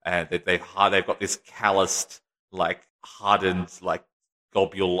trauma, and they've got this calloused, like hardened, like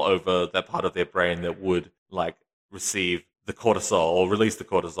globule over that part of their brain that would like receive the cortisol or release the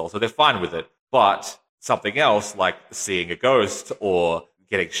cortisol. So they're fine with it. But something else like seeing a ghost or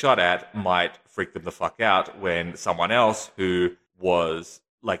getting shot at might freak them the fuck out, when someone else who was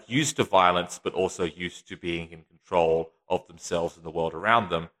like used to violence but also used to being in control of themselves and the world around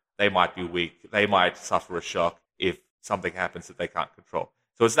them, they might be weak. They might suffer a shock if something happens that they can't control.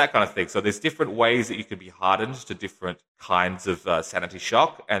 So it's that kind of thing. So there's different ways that you can be hardened to different kinds of sanity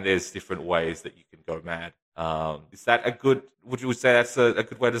shock, and there's different ways that you can go mad. Is that a good? Would you say that's a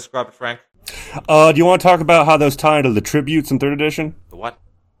good way to describe it, Frank? Do you want to talk about how those tie into the tributes in 3rd edition? The what?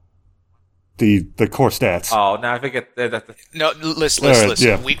 The core stats. Oh, no, I forget that. No, listen.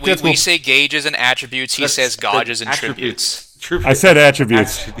 Yeah. We say gauges and attributes. He says gauges and tributes. I said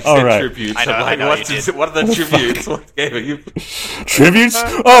attributes. All right. Tributes. I know you did. What are the tributes? What game are you? Tributes?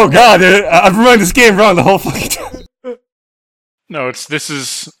 Oh god, I've run this game wrong the whole fucking time. No, this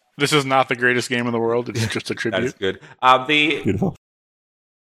is not the greatest game in the world. It's just a tribute. That's good. Beautiful.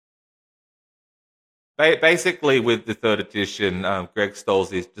 Basically, with the 3rd edition, Greg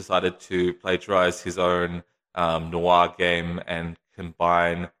Stolze decided to plagiarize his own noir game and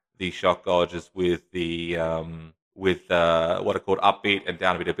combine the shock gauges with the what are called upbeat and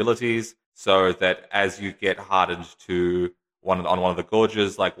downbeat abilities, so that as you get hardened to one of the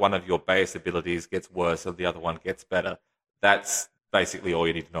gauges, like one of your base abilities gets worse and the other one gets better. That's basically all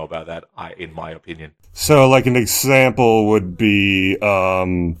you need to know about that, in my opinion. So, like an example would be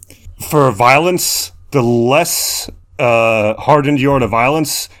for violence, the less hardened you are to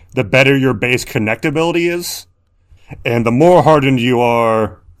violence, the better your base connectability is, and the more hardened you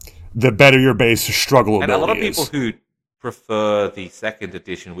are, the better your base struggle ability is. And a lot of people who prefer the 2nd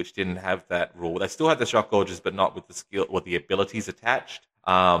edition, which didn't have that rule, they still have the shock gauges, but not with the skill or the abilities attached.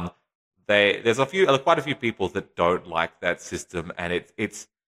 There's quite a few people that don't like that system, and it's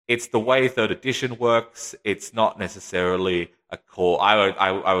the way 3rd edition works. It's not necessarily a core.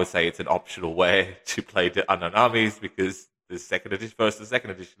 I would say it's an optional way to play the Unknown Armies, because the 2nd edition, 1st and 2nd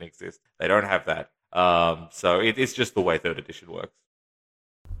edition exist. They don't have that. So it's just the way 3rd edition works.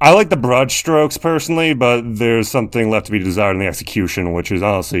 I like the broad strokes personally, but there's something left to be desired in the execution, which is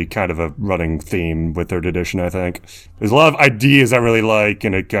honestly kind of a running theme with 3rd edition, I think. There's a lot of ideas I really like,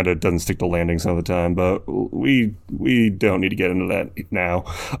 and it kind of doesn't stick to landing some of the time, but we don't need to get into that now.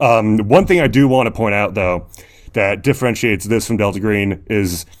 One thing I do want to point out, though, that differentiates this from Delta Green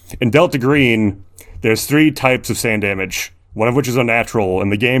is, in Delta Green, there's 3 types of sand damage, one of which is unnatural,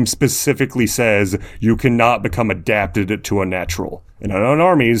 and the game specifically says you cannot become adapted to a natural. In Unknown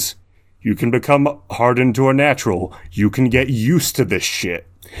Armies, you can become hardened to a natural. You can get used to this shit.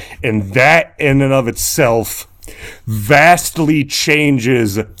 And that, in and of itself, vastly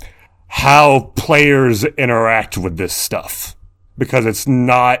changes how players interact with this stuff, because it's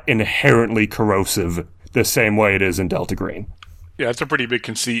not inherently corrosive the same way it is in Delta Green. Yeah, it's a pretty big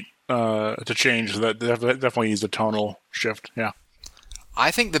conceit to change. That definitely is a tonal shift. Yeah. I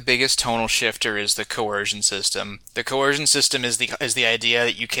think the biggest tonal shifter is the coercion system. The coercion system is the idea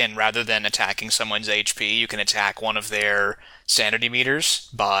that you can, rather than attacking someone's HP, you can attack one of their sanity meters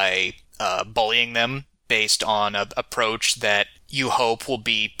by bullying them based on an approach that you hope will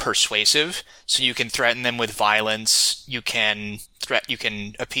be persuasive. So you can threaten them with violence. You can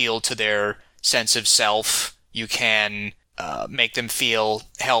appeal to their sense of self. You can make them feel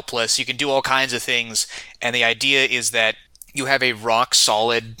helpless. You can do all kinds of things. And the idea is that you have a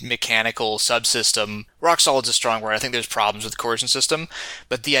rock-solid mechanical subsystem. Rock-solid's a strong word. I think there's problems with the coercion system.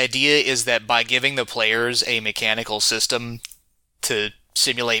 But the idea is that by giving the players a mechanical system to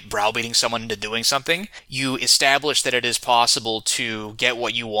simulate browbeating someone into doing something, you establish that it is possible to get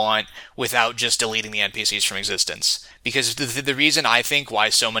what you want without just deleting the NPCs from existence. Because the reason I think why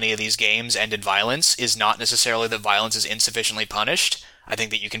so many of these games end in violence is not necessarily that violence is insufficiently punished. I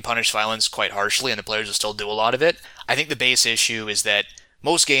think that you can punish violence quite harshly and the players will still do a lot of it. I think the base issue is that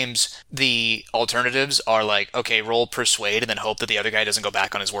Most games, the alternatives are like, okay, roll persuade and then hope that the other guy doesn't go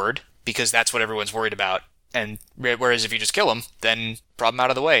back on his word, because that's what everyone's worried about. And whereas if you just kill him, then problem out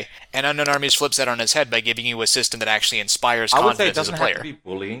of the way. And Unknown Armies flips that on its head by giving you a system that actually inspires confidence as a player. I would say it doesn't have to be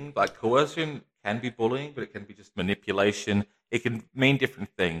bullying. Like, coercion can be bullying, but it can be just manipulation. It can mean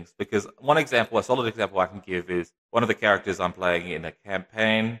different things. Because a solid example I can give is one of the characters I'm playing in a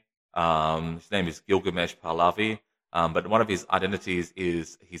campaign. His name is Gilgamesh Pahlavi. But one of his identities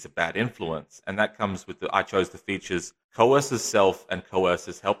is he's a bad influence. And that comes with I chose the features coerces self and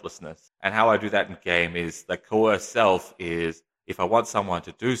coerces helplessness. And how I do that in game is that coerce self is if I want someone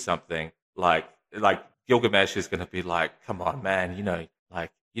to do something, like Gilgamesh is going to be like, come on, man, you're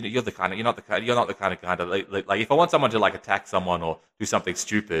not the kind of guy to like if I want someone to like attack someone or do something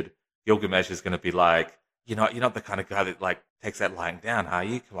stupid, Gilgamesh is going to be like, you're not the kind of guy that like takes that lying down, are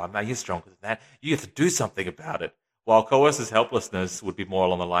you? Come on, man, you're stronger than that. You have to do something about it. While coerces helplessness would be more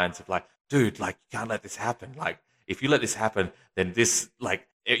along the lines of like, dude, like, you can't let this happen. Like, if you let this happen, then this, like,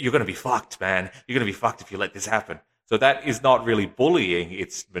 you're going to be fucked, man. You're going to be fucked if you let this happen. So that is not really bullying,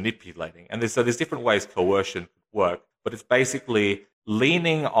 it's manipulating. And there's different ways coercion work, but it's basically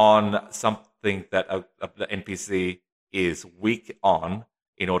leaning on something that the NPC is weak on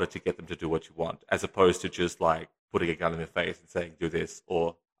in order to get them to do what you want, as opposed to just like putting a gun in their face and saying, do this,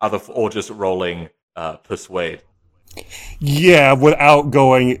 or just rolling persuade. Yeah, without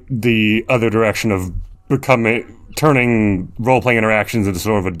going the other direction of turning role-playing interactions into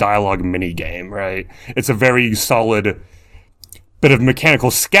sort of a dialogue mini-game, right? It's a very solid bit of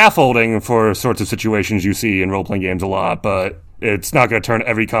mechanical scaffolding for sorts of situations you see in role-playing games a lot, but it's not going to turn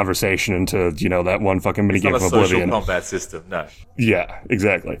every conversation into, that one fucking mini-game from Oblivion. It's not a social combat system, no. Yeah,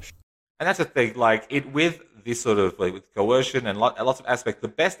 exactly. And that's the thing, like, with this sort of, like, with coercion and lots of aspects, the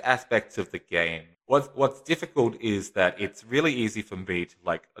best aspects of the game, what's difficult is that it's really easy for me to,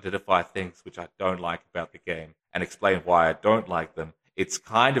 like, identify things which I don't like about the game and explain why I don't like them. It's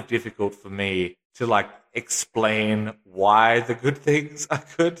kind of difficult for me to, like, explain why the good things are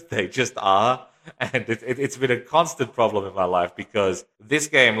good. They just are. And it's been a constant problem in my life because this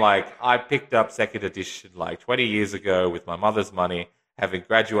game, like, I picked up second edition, like, 20 years ago with my mother's money, having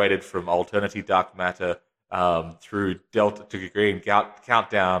graduated from Alternity Dark Matter through Delta to Green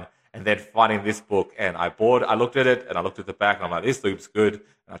Countdown, and then finding this book, and I looked at it, and I looked at the back, and I'm like, this looks good,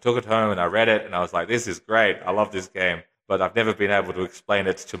 and I took it home, and I read it, and I was like, this is great, I love this game, but I've never been able to explain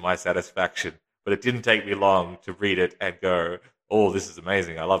it to my satisfaction, but it didn't take me long to read it and go, oh, this is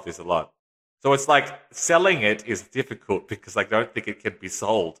amazing, I love this a lot. So it's like, selling it is difficult, because I don't think it can be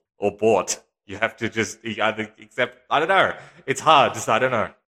sold or bought. You have to just either accept, I don't know, it's hard, I don't know.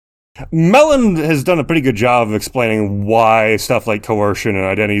 Mellon has done a pretty good job of explaining why stuff like coercion and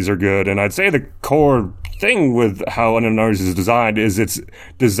identities are good, and I'd say the core thing with how Unknown Armies is designed is it's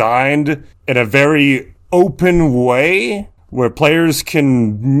designed in a very open way where players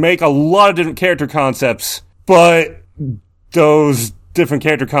can make a lot of different character concepts, but those different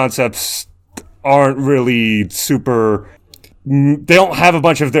character concepts aren't really super... They don't have a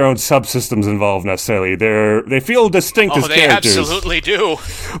bunch of their own subsystems involved necessarily. They feel distinct as characters. Oh, they absolutely do.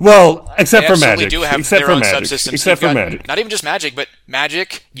 Well, except for magic. They absolutely do have their own subsystems. Except for magic. Not even just magic, but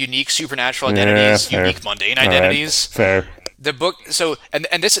magic, unique supernatural identities, unique mundane identities. Fair. The book. So, and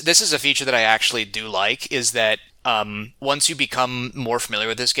this is a feature that I actually do like, is that once you become more familiar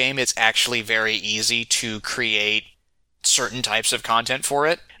with this game, it's actually very easy to create certain types of content for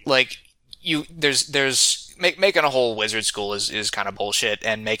it. Like making a whole wizard school is kind of bullshit,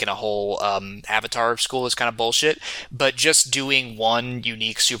 and making a whole avatar school is kind of bullshit, but just doing one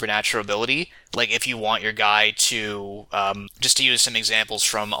unique supernatural ability, like if you want your guy to, just to use some examples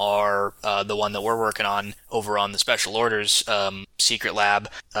from our, the one that we're working on over on the Special Orders secret lab,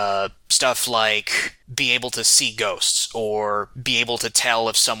 stuff like be able to see ghosts, or be able to tell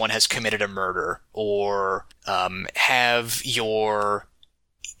if someone has committed a murder, or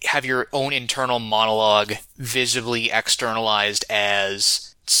have your own internal monologue visibly externalized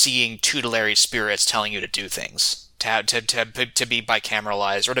as seeing tutelary spirits telling you to do things, to be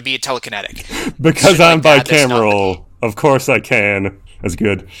bicameralized, or to be telekinetic. Because I'm bicameral, of course I can. That's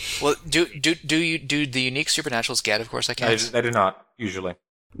good. Well, do the unique supernaturals get? Of course I can. They do not usually.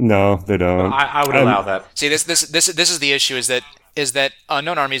 No, they don't. I would allow that. See, this is the issue. Is that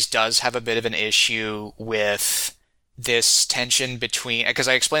Unknown Armies does have a bit of an issue with this tension between, because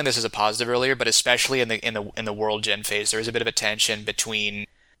I explained this as a positive earlier, but especially in the world gen phase, there is a bit of a tension between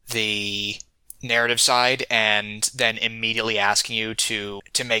the narrative side and then immediately asking you to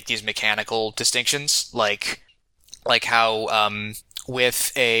make these mechanical distinctions, like how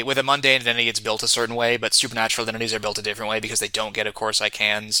with a mundane identity, it's built a certain way, but supernatural identities are built a different way because they don't get, of course,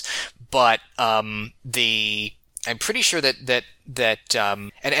 icons. But I'm pretty sure that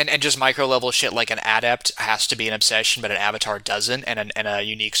and just micro level shit like an adept has to be an obsession, but an avatar doesn't, and a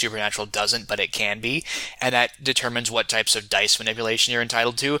unique supernatural doesn't, but it can be, and that determines what types of dice manipulation you're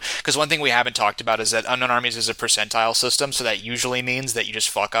entitled to. Because one thing we haven't talked about is that Unknown Armies is a percentile system, so that usually means that you just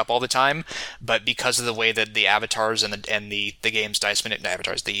fuck up all the time. But because of the way that the avatars and the game's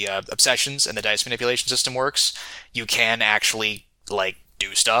obsessions and the dice manipulation system works, you can actually like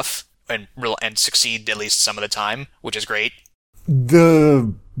do stuff and succeed at least some of the time, which is great.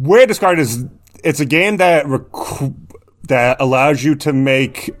 The way I describe it is it's a game that that allows you to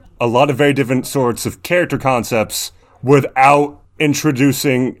make a lot of very different sorts of character concepts without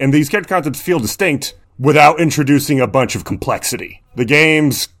introducing, and these character concepts feel distinct without introducing a bunch of complexity. The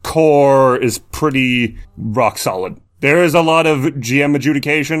game's core is pretty rock solid. There is a lot of GM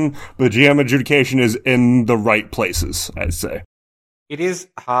adjudication, but the GM adjudication is in the right places, I'd say. It is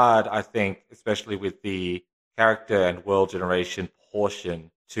hard, I think, especially with the character and world generation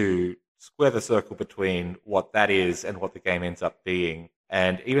portion, to square the circle between what that is and what the game ends up being.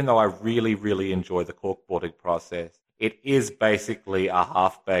 And even though I really, really enjoy the corkboarding process, it is basically a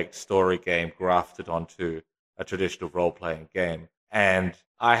half-baked story game grafted onto a traditional role-playing game. And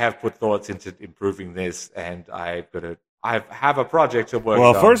I have put thoughts into improving this, and I have a project to work on.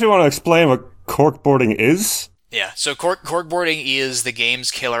 Well, first we want to explain what corkboarding is. Yeah, so corkboarding is the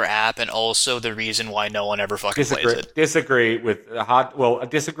game's killer app, and also the reason why no one ever fucking plays it. Disagree with. I've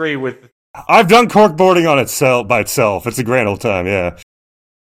done corkboarding by itself. It's a grand old time, yeah.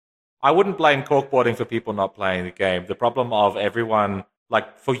 I wouldn't blame corkboarding for people not playing the game. The problem of everyone,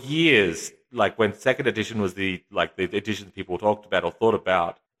 like for years, like when second edition was the edition people talked about or thought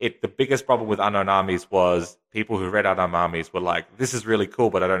about, the biggest problem with Unknown Armies was people who read Unknown Armies were like, this is really cool,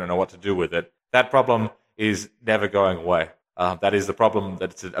 but I don't know what to do with it. That problem is never going away. That is the problem.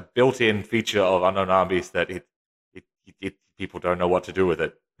 That's a built-in feature of Unknown Armies, that people don't know what to do with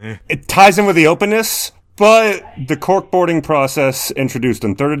it. It ties in with the openness, but the corkboarding process introduced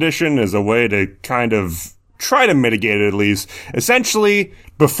in 3rd edition is a way to kind of try to mitigate it, at least. Essentially,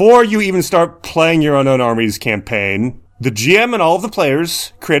 before you even start playing your Unknown Armies campaign, the GM and all of the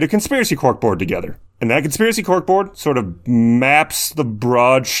players create a conspiracy corkboard together. And that conspiracy corkboard sort of maps the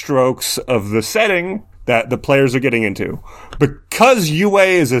broad strokes of the setting that the players are getting into. Because UA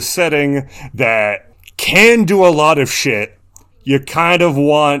is a setting that can do a lot of shit, you kind of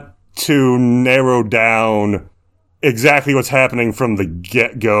want to narrow down exactly what's happening from the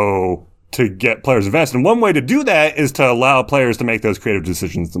get-go to get players invested. And one way to do that is to allow players to make those creative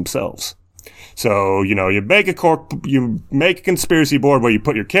decisions themselves. So, you make a conspiracy board where you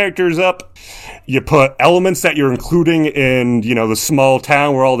put your characters up, you put elements that you're including in, the small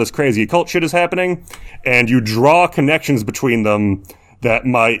town where all this crazy occult shit is happening, and you draw connections between them that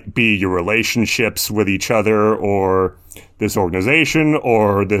might be your relationships with each other, or this organization,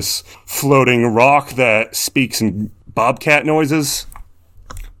 or this floating rock that speaks in bobcat noises,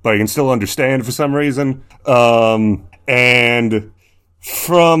 but you can still understand for some reason. And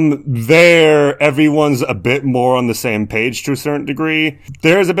from there, everyone's a bit more on the same page to a certain degree.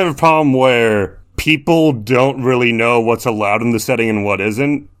 There's a bit of a problem where people don't really know what's allowed in the setting and what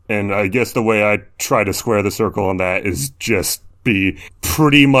isn't. And I guess the way I try to square the circle on that is just be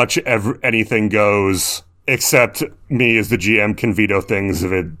pretty much anything goes, except me as the GM can veto things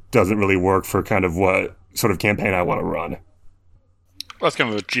if it doesn't really work for kind of what sort of campaign I want to run. That's kind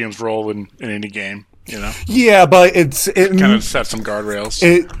of the GM's role in any game. Yeah, but it kind of sets some guardrails.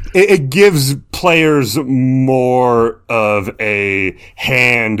 It gives players more of a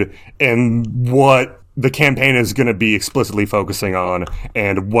hand in what the campaign is going to be explicitly focusing on,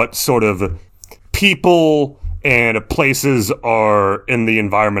 and what sort of people and places are in the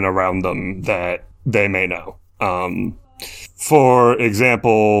environment around them that they may know. For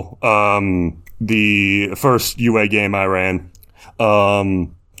example, the first UA game I ran,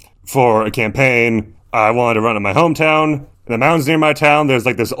 for a campaign, I wanted to run in my hometown. In the mountains near my town, there's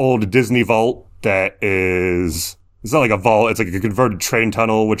like this old Disney vault that it's not like a vault, it's like a converted train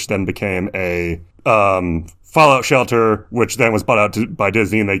tunnel, which then became a fallout shelter, which then was bought out by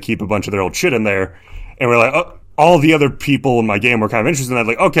Disney, and they keep a bunch of their old shit in there. And we're like, all the other people in my game were kind of interested in that.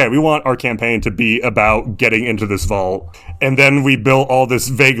 Like, okay, we want our campaign to be about getting into this vault. And then we built all this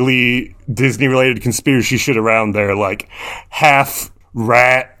vaguely Disney-related conspiracy shit around there, like half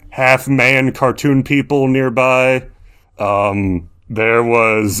rat, half-man cartoon people nearby. There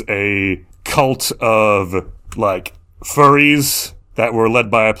was a cult of, furries that were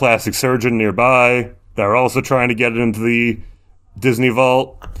led by a plastic surgeon nearby that were also trying to get into the Disney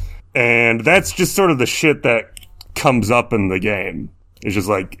Vault, and that's just sort of the shit that comes up in the game. It's just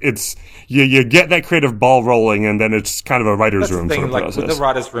like you get that creative ball rolling, and then it's kind of a writer's room sort of process. With the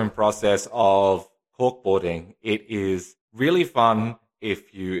writer's room process of corkboarding, it is really fun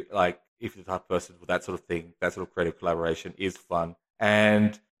if you're the type of person with that sort of thing, that sort of creative collaboration is fun.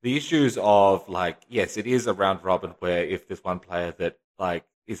 And the issues of yes, it is a round robin where if there's one player that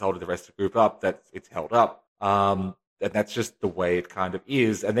is holding the rest of the group up, that it's held up. And that's just the way it kind of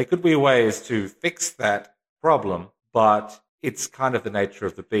is. And there could be ways to fix that problem, but it's kind of the nature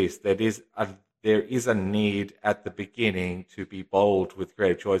of the beast. There is a need at the beginning to be bold with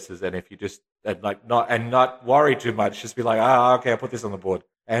creative choices, and if you just not worry too much, just be like, okay, I'll put this on the board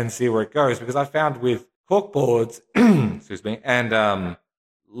and see where it goes. Because I found with corkboards, excuse me, and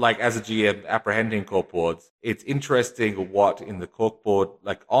as a GM apprehending corkboards, it's interesting what in the corkboard,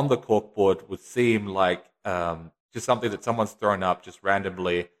 on the corkboard, would seem like just something that someone's thrown up just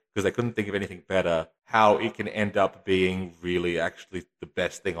randomly because they couldn't think of anything better, how it can end up being really actually the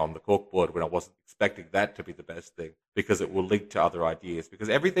best thing on the corkboard when I wasn't expecting that to be the best thing, because it will link to other ideas. Because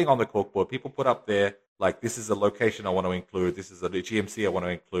everything on the corkboard, people put up there, this is a location I want to include, this is a GMC I want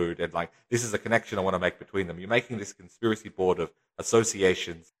to include, and this is a connection I want to make between them. You're making this conspiracy board of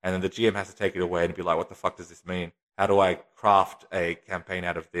associations, and then the GM has to take it away and be like, what the fuck does this mean? How do I craft a campaign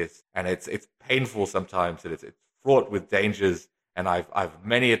out of this? And it's painful sometimes, and it's fraught with dangers. And I've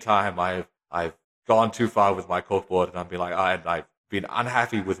many a time I've gone too far with my corkboard, and I've been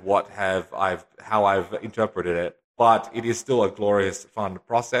unhappy with how I've interpreted it. But it is still a glorious, fun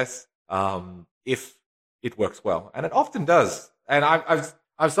process if it works well, and it often does. And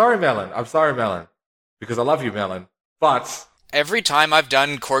I'm sorry, Melon. I'm sorry, Melon, because I love you, Melon. But every time I've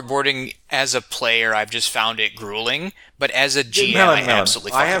done corkboarding as a player, I've just found it grueling. But as a GM, Melon,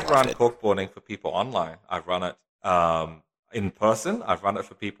 absolutely I have run it. corkboarding for people online. I've run it in person. I've run it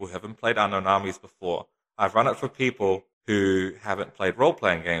for people who haven't played Unknown Armies before. I've run it for people who haven't played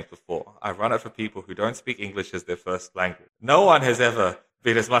role-playing games before. I've run it for people who don't speak English as their first language. No one has ever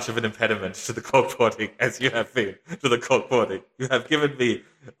been as much of an impediment to the corkboarding as you have been to the corkboarding. You have given me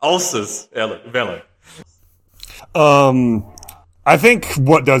ulcers, Melon. I think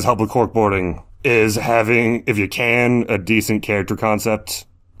what does help with corkboarding is having, if you can, a decent character concept,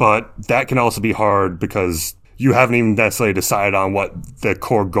 but that can also be hard because you haven't even necessarily decided on what the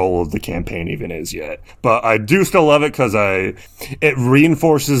core goal of the campaign even is yet. But I do still love it because it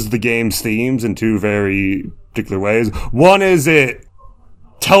reinforces the game's themes in two very particular ways. One is it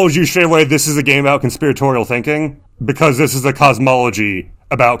tells you straight away this is a game about conspiratorial thinking, because this is a cosmology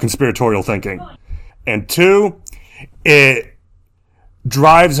about conspiratorial thinking. And two, it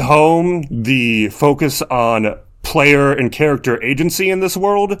drives home the focus on player and character agency in this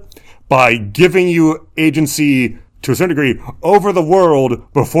world by giving you agency, to a certain degree, over the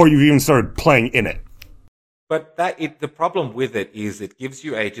world before you've even started playing in it. But the problem with it is it gives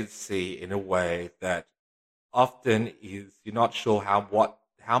you agency in a way that often is you're not sure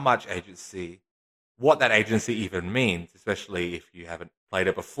how much agency, what that agency even means, especially if you haven't played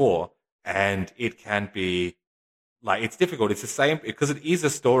it before. And it can be it's difficult. It's the same because it is a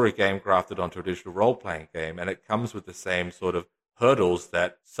story game grafted onto a traditional role-playing game, and it comes with the same sort of hurdles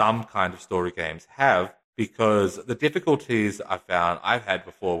that some kind of story games have, because the difficulties I've had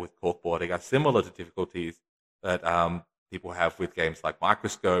before with corkboarding are similar to difficulties that people have with games like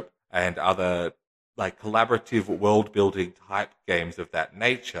Microscope and other collaborative world-building type games of that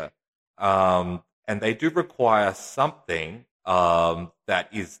nature. And they do require something that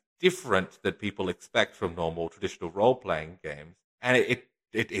is different that people expect from normal traditional role-playing games. And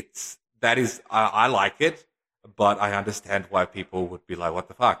I like it, but I understand why people would be like, what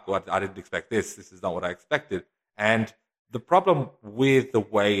the fuck? I didn't expect this. This is not what I expected. And the problem with the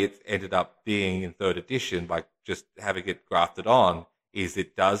way it ended up being in third edition, by just having it grafted on, is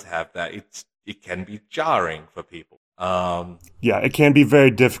it does have that. It can be jarring for people. It can be very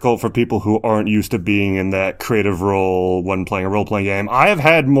difficult for people who aren't used to being in that creative role when playing a role-playing game. I have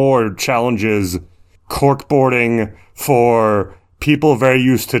had more challenges corkboarding for people very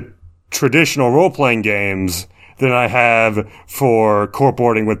used to traditional role-playing games than I have for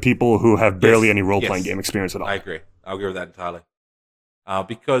corkboarding with people who have barely any role-playing game experience at all. I agree with that entirely.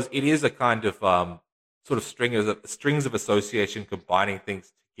 Because it is a kind of sort of strings of association, combining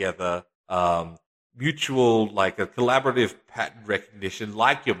things together, mutual, a collaborative pattern recognition,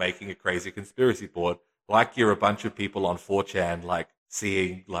 like you're making a crazy conspiracy board, like you're a bunch of people on 4chan,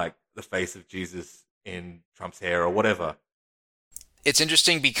 seeing the face of Jesus in Trump's hair or whatever. It's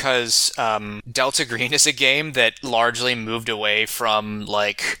interesting because Delta Green is a game that largely moved away from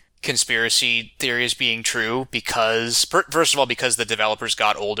conspiracy theories being true because, first of all, because the developers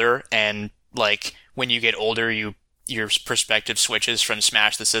got older, and like when you get older, your perspective switches from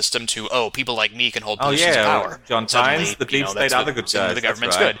smash the system to, oh, people like me can hold positions of power. John Suddenly, Tynes, the deep state are the good guys. The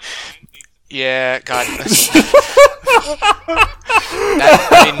government's right. good. Yeah, God.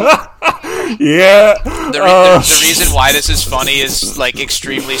 Yeah. The reason why this is funny is like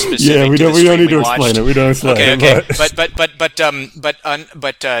extremely specific. Yeah, we to don't. the We don't stream need to we watched. explain it. We don't explain Okay. it.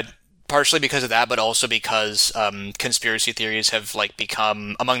 But partially because of that, but also because conspiracy theories have like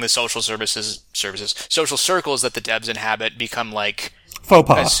become among the social social circles that the devs inhabit become like faux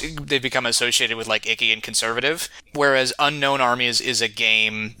pas. They've become associated with like icky and conservative. Whereas Unknown Armies is a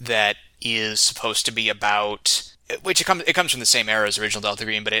game that is supposed to be about. Which it comes from the same era as original Delta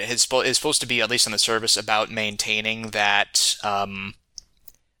Green, but is supposed to be, at least on the surface, about maintaining that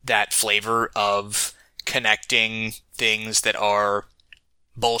that flavor of connecting things that are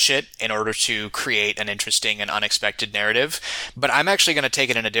bullshit in order to create an interesting and unexpected narrative. But I'm actually going to take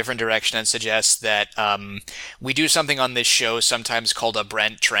it in a different direction and suggest that we do something on this show sometimes called a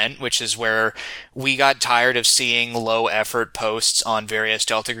Brent Trent, which is where we got tired of seeing low effort posts on various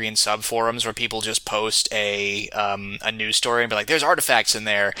Delta Green subforums where people just post a news story and be like, "There's artifacts in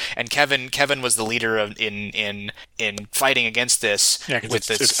there." And Kevin was the leader in fighting against this. Yeah, because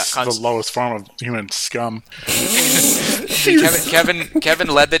it's the lowest form of human scum. Kevin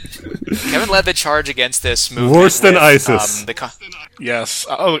led the charge against this movement. Worse than ISIS. Yes.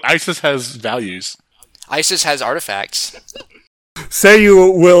 Oh, ISIS has values. ISIS has artifacts. Say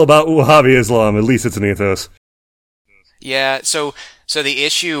you will about Wahhabi Islam. At least it's an ethos. Yeah. So the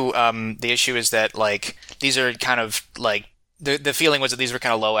issue is that like these are kind of like the feeling was that these were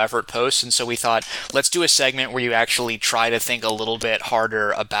kind of low effort posts, and so we thought let's do a segment where you actually try to think a little bit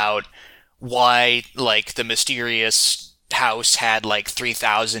harder about why like the mysterious house had like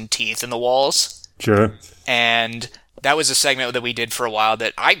 3,000 teeth in the walls. Sure. And that was a segment that we did for a while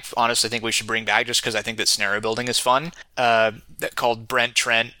that I honestly think we should bring back just because I think that scenario building is fun. That called Brent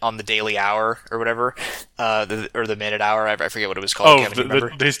Trent on the Daily Hour or whatever, or the Minute Hour. I forget what it was called. Oh,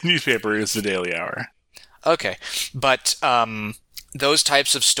 Kevin, this newspaper is the Daily Hour. Okay, but those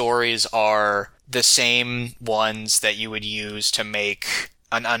types of stories are the same ones that you would use to make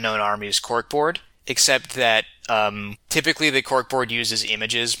an Unknown Armies corkboard, except that typically the corkboard uses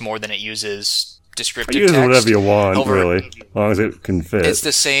images more than it uses descriptive text. Use whatever you want, really, as long as it can fit. It's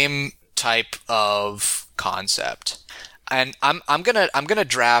the same type of concept. And I'm gonna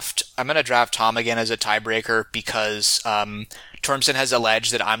draft Tom again as a tiebreaker because Tormson has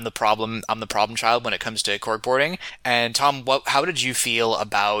alleged that I'm the problem child when it comes to corkboarding. And Tom, how did you feel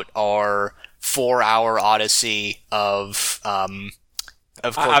about our 4-hour odyssey of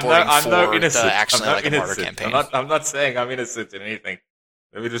corkboarding for the Accidentally Like a Martyr campaign? I'm not saying I'm innocent in anything.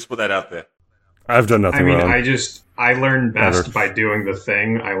 Let me just put that out there. I've done nothing wrong. I learn best by doing the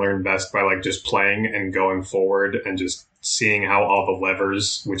thing. I learn best by like just playing and going forward and just seeing how all the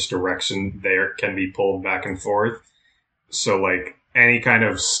levers, which direction there can be pulled back and forth. So like any kind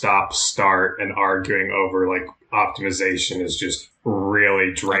of stop, start, and arguing over like optimization is just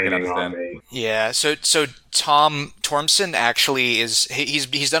really draining on me. Yeah. So Tom Tormson actually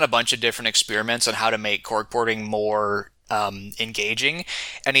he's done a bunch of different experiments on how to make corkboarding more engaging,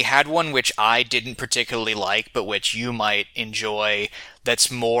 and he had one which I didn't particularly like, but which you might enjoy.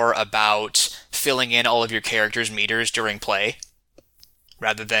 That's more about filling in all of your characters' meters during play,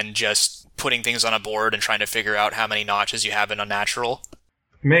 rather than just putting things on a board and trying to figure out how many notches you have in Unnatural.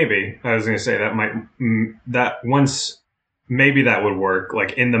 Maybe I was going to say maybe that would work.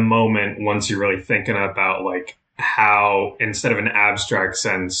 Like in the moment, once you're really thinking about like how, instead of an abstract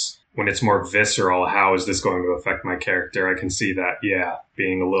sense, when it's more visceral, how is this going to affect my character? I can see that,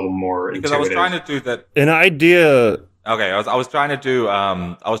 being a little more intuitive. Because I was trying to do that. An idea. Okay, I was trying to do.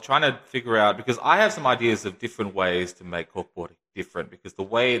 I was trying to figure out, because I have some ideas of different ways to make corkboarding different. Because the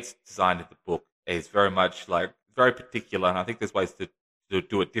way it's designed in the book is very much like very particular, and I think there's ways to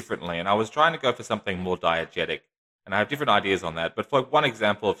do it differently. And I was trying to go for something more diegetic, and I have different ideas on that. But for one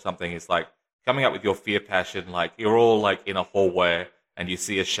example of something is like coming up with your fear passion. Like you're all like in a hallway, and you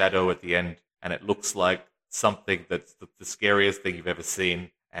see a shadow at the end, and it looks like something that's the scariest thing you've ever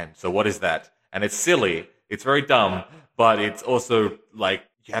seen. And so what is that? And it's silly. It's very dumb, but it's also like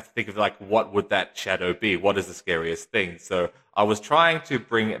you have to think of like, what would that shadow be? What is the scariest thing? So I was trying to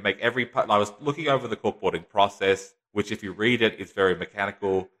make every part. I was looking over the corkboarding process, which if you read it, it's very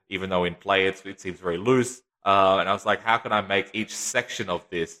mechanical, even though in play it seems very loose. And I was like, how can I make each section of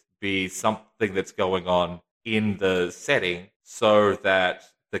this be something that's going on in the setting so that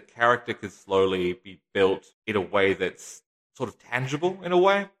the character can slowly be built in a way that's sort of tangible in a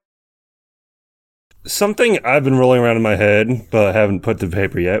way? something I've been rolling around in my head, but haven't put to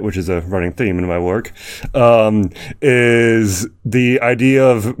paper yet, which is a running theme in my work, is the idea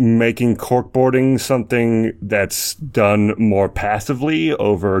of making corkboarding something that's done more passively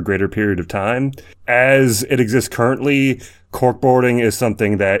over a greater period of time. As it exists currently, corkboarding is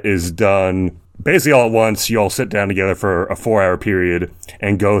something that is done basically all at once. You all sit down together for a 4-hour period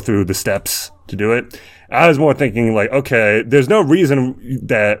and go through the steps to do it. I was more thinking like, okay, there's no reason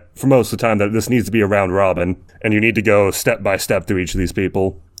that for most of the time that this needs to be a round robin and you need to go step by step through each of these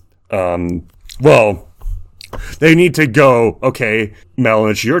people. Well, they need to go, okay, Mel,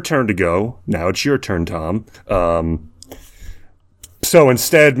 it's your turn to go. Now it's your turn, Tom. So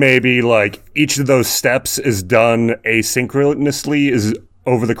instead, maybe like each of those steps is done asynchronously is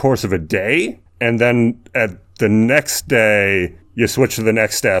over the course of a day. And then at the next day, you switch to the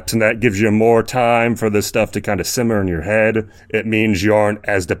next steps, and that gives you more time for this stuff to kind of simmer in your head. It means you aren't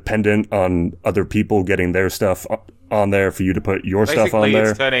as dependent on other people getting their stuff on there for you to put your stuff on there. Basically,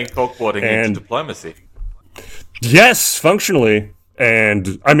 it's turning corkboarding into diplomacy. Yes, functionally.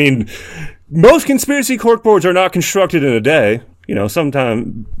 And, I mean, most conspiracy corkboards are not constructed in a day. You know,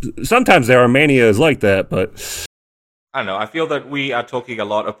 sometimes there are manias like that, but I don't know. I feel that we are talking a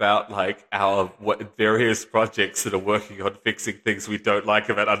lot about like our various projects that are working on fixing things we don't like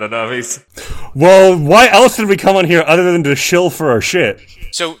about Armies. Well, why else did we come on here other than to shill for our shit?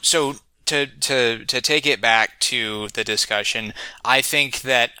 So to take it back to the discussion, I think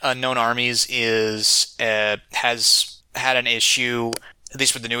that Unknown Armies has had an issue, at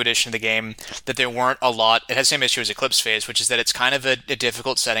least with the new edition of the game, that there weren't a lot. It has the same issue as Eclipse Phase, which is that it's kind of a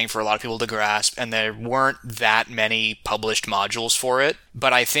difficult setting for a lot of people to grasp, and there weren't that many published modules for it.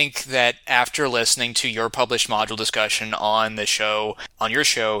 But I think that after listening to your published module discussion on the show, on your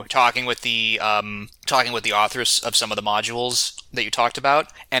show, talking with the authors of some of the modules that you talked about,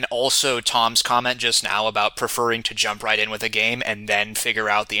 and also Tom's comment just now about preferring to jump right in with a game and then figure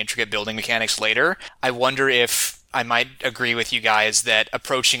out the intricate building mechanics later, I wonder if I might agree with you guys that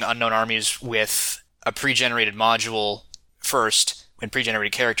approaching Unknown Armies with a pre-generated module first, and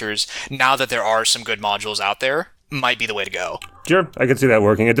pre-generated characters, now that there are some good modules out there, might be the way to go. Sure, I can see that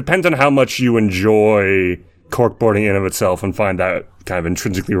working. It depends on how much you enjoy corkboarding in of itself and find that kind of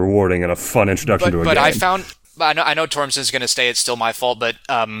intrinsically rewarding and a fun introduction to a game. But I know Tormson's going to say it's still my fault, but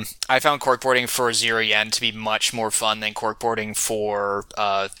I found corkboarding for 0 Yen to be much more fun than corkboarding for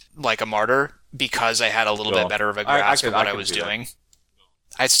like a Martyr, because I had a little bit better of a grasp of what I was doing.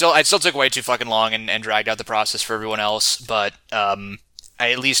 I still took way too fucking long and dragged out the process for everyone else, but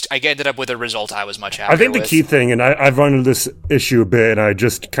I ended up with a result I was much happier with. I think the key thing, and I've run into this issue a bit, and I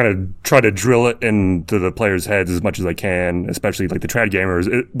just kind of try to drill it into the players' heads as much as I can, especially like the trad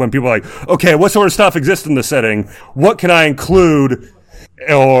gamers. When people are like, okay, what sort of stuff exists in the setting? What can I include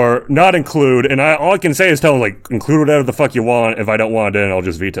or not include? And all I can say is tell them, like, include whatever the fuck you want. If I don't want it, then I'll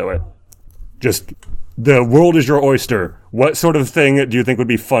just veto it. Just, the world is your oyster. What sort of thing do you think would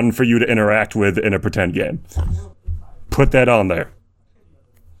be fun for you to interact with in a pretend game? Put that on there.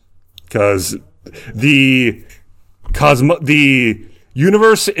 Because the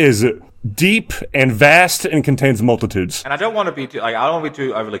universe is deep and vast and contains multitudes. And I don't want to be too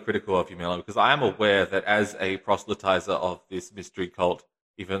overly critical of you, Miller, because I am aware that as a proselytizer of this mystery cult,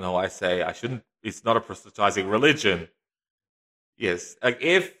 even though I say I shouldn't, it's not a proselytizing religion. Yes, like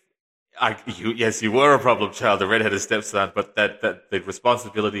you were a problem child, the redheaded stepson, but that the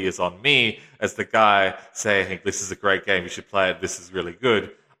responsibility is on me as the guy saying, this is a great game, you should play it, this is really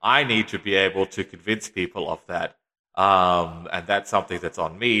good. I need to be able to convince people of that. And that's something that's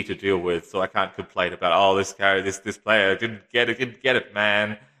on me to deal with. So I can't complain about, this player didn't get it,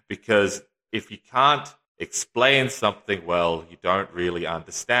 man. Because if you can't explain something well, you don't really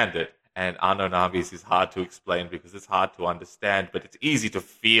understand it. And Unknown Armies is hard to explain because it's hard to understand, but it's easy to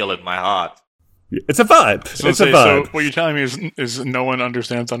feel in my heart. It's a vibe. So what you're telling me is no one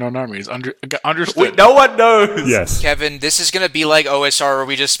understands Unknown Armies. Understood. No one knows. Yes. Kevin, this is going to be like OSR where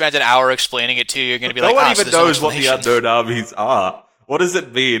we just spent an hour explaining it to you. You're going to be no like, one even knows what the explanation. Unknown Armies are. What does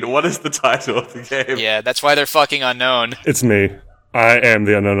it mean? What is the title of the game? Yeah, that's why they're fucking unknown. It's me. I am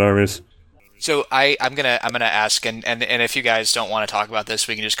the Unknown Armies. So I'm gonna ask, and if you guys don't want to talk about this,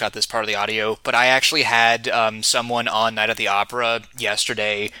 we can just cut this part of the audio. But I actually had someone on Night at the Opera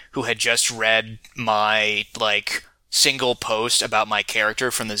yesterday who had just read my single post about my character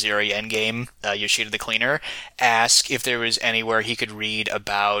from the 0 Yen game, Yoshida the Cleaner, ask if there was anywhere he could read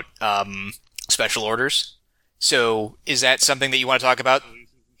about special orders. So is that something that you want to talk about?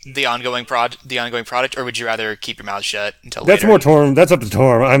 The ongoing product, or would you rather keep your mouth shut until That's later? more Torm. That's up to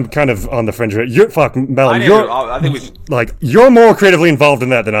Torm. I'm kind of on the fringe of it. Mel, I think we should... you're more creatively involved in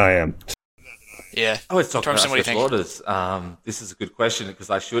that than I am. Yeah. Oh, it's talking Tormson, about what do you think? orders. This is a good question because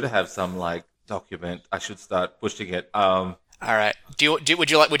I should have some like document. I should start pushing it. All right.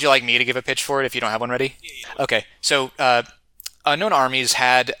 Would you like me to give a pitch for it if you don't have one ready? Okay. So, Unknown Armies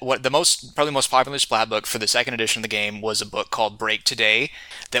had probably the most popular splat book for the second edition of the game was a book called Break Today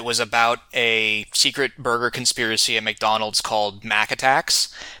that was about a secret burger conspiracy at McDonald's called Mac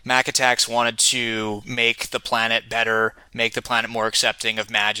Attacks. Mac Attacks wanted to make the planet better, make the planet more accepting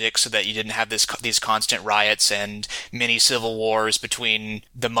of magic so that you didn't have these constant riots and mini civil wars between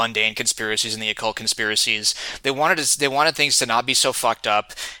the mundane conspiracies and the occult conspiracies. They wanted things to not be so fucked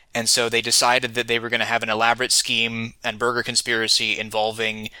up. And so they decided that they were going to have an elaborate scheme and burger conspiracy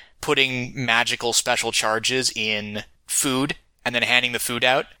involving putting magical special charges in food and then handing the food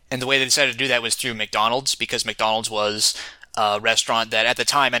out. And the way they decided to do that was through McDonald's, because McDonald's was a restaurant that at the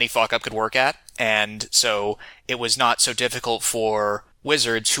time any fuck-up could work at. And so it was not so difficult for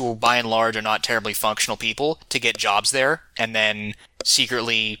wizards, who by and large are not terribly functional people, to get jobs there and then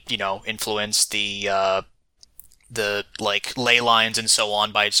secretly, influence the like ley lines and so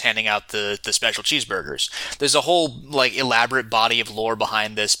on by just handing out the special cheeseburgers. There's a whole like elaborate body of lore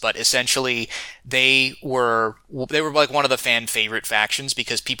behind this, but essentially they were like one of the fan favorite factions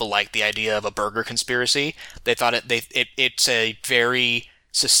because people liked the idea of a burger conspiracy. They thought it's a very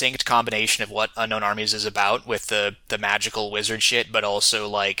succinct combination of what Unknown Armies is about, with the magical wizard shit, but also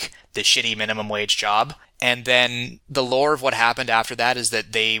like the shitty minimum wage job. And then the lore of what happened after that is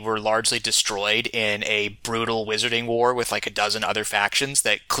that they were largely destroyed in a brutal wizarding war with like a dozen other factions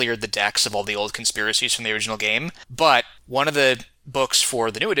that cleared the decks of all the old conspiracies from the original game. But one of the books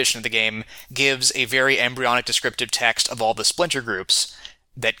for the new edition of the game gives a very embryonic descriptive text of all the splinter groups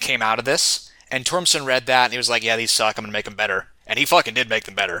that came out of this. And Tormson read that and he was like, yeah, these suck, I'm going to make them better. And he fucking did make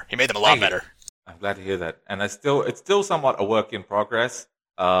them better. He made them a lot better. I'm glad to hear that. And it's still somewhat a work in progress.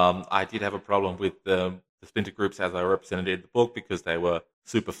 I did have a problem with the splinter groups as I represented in the book because they were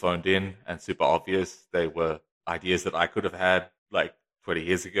super phoned in and super obvious. They were ideas that I could have had like 20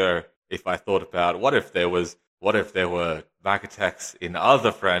 years ago if I thought about what if there were Mac Attacks in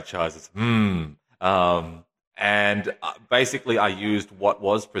other franchises. And basically I used what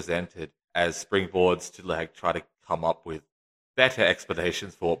was presented as springboards to like try to come up with better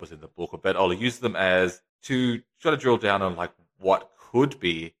explanations for what was in the book, but I'll use them as to try to drill down on like what could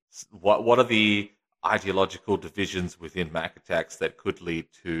be, what are the ideological divisions within Mac Attacks that could lead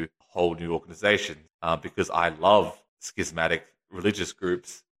to whole new organizations. Because I love schismatic religious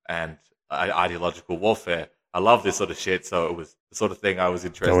groups and ideological warfare. I love this sort of shit, so it was the sort of thing I was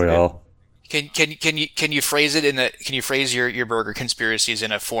interested in. Can you phrase it can you phrase your burger conspiracies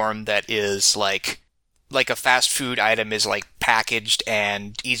in a form that is like a fast food item is like packaged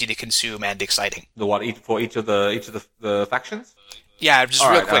and easy to consume and exciting? The what for each of the factions? Yeah, just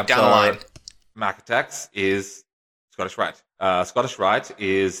real quick down the line. Mac Attacks is Scottish Rite. Scottish Rite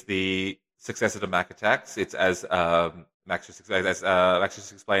is the successor to Mac Attacks. It's as Max just explained,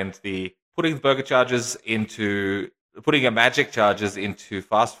 putting a magic charges into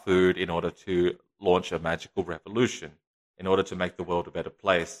fast food in order to launch a magical revolution, in order to make the world a better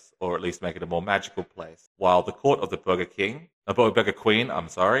place, or at least make it a more magical place. While the court of the Burger Queen,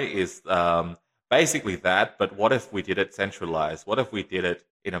 is basically that, but what if we did it centralized? What if we did it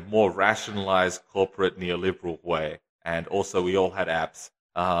in a more rationalized corporate neoliberal way? And also we all had apps.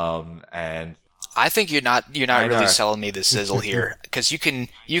 And I think you're not really selling me the sizzle here, because you can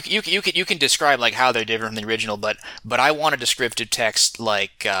describe like how they're different from the original, but I want a descriptive text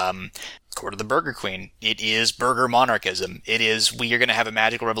like Court of the Burger Queen. It is burger monarchism. It is we are going to have a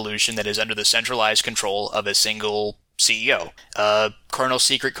magical revolution that is under the centralized control of a single CEO. Colonel's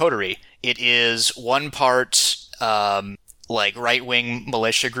Secret Coterie. It is one part like right-wing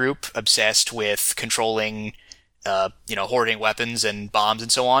militia group obsessed with controlling hoarding weapons and bombs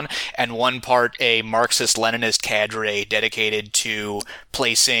and so on, and one part a Marxist-Leninist cadre dedicated to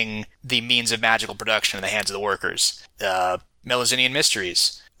placing the means of magical production in the hands of the workers. Melazinian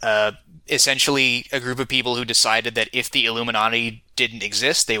Mysteries. Essentially a group of people who decided that if the Illuminati didn't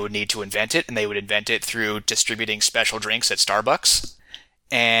exist, they would need to invent it, and they would invent it through distributing special drinks at Starbucks.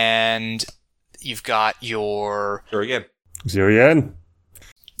 And you've got your... Zero Yen.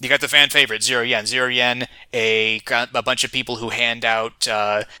 You got the fan favorite, Zero Yen. Zero Yen, a bunch of people who hand out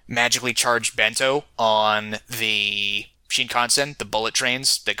magically charged bento on the Shinkansen, the bullet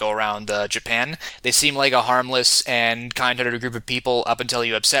trains that go around Japan. They seem like a harmless and kind-hearted group of people up until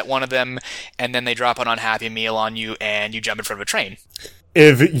you upset one of them, and then they drop an unhappy meal on you, and you jump in front of a train.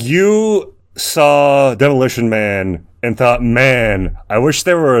 If you saw Demolition Man and thought, man, I wish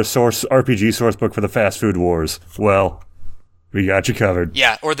there were a RPG source book for the fast food wars, well, We got you covered.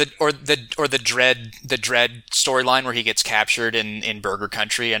 Yeah, or the dread storyline where he gets captured in Burger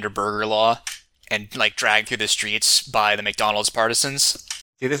Country under burger law and like dragged through the streets by the McDonald's partisans.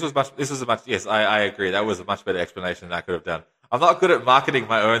 See, yes, I agree. That was a much better explanation than I could have done. I'm not good at marketing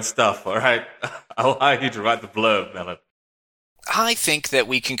my own stuff, all right? I'll hire you to write the blurb, Melon. I think that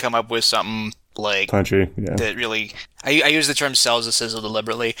we can come up with something like punchy, yeah. That really. I use the term sells a sizzle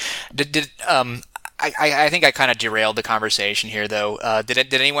deliberately. I think I kind of derailed the conversation here, though.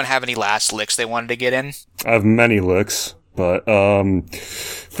 Did anyone have any last licks they wanted to get in? I have many licks, but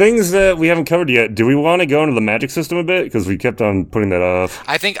things that we haven't covered yet. Do we want to go into the magic system a bit? Because we kept on putting that off.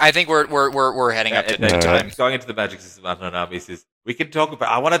 I think we're heading up to time. Going into the magic system, Unknown Armies is we can talk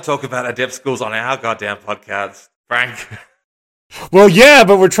about. I want to talk about adept schools on our goddamn podcast, Frank. Well, yeah,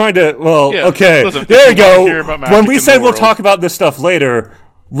 but we're trying to. Well, yeah, okay, listen, there you go. When we say we'll talk about this stuff later,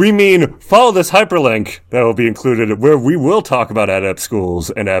 we mean follow this hyperlink that will be included where we will talk about adept schools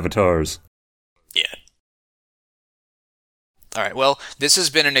and avatars. Yeah. All right. Well, this has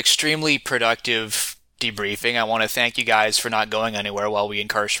been an extremely productive debriefing. I want to thank you guys for not going anywhere while we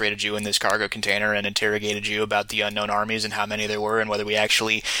incarcerated you in this cargo container and interrogated you about the unknown armies and how many there were and whether we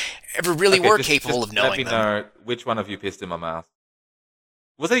actually ever really were capable of knowing them. Let me know which one of you pissed in my mouth.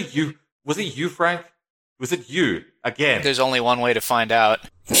 Was it you? Was it you, Frank? Was it you again? There's only one way to find out.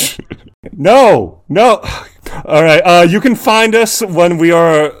 No. All right. You can find us when we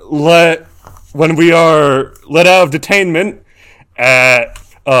are let out of detainment at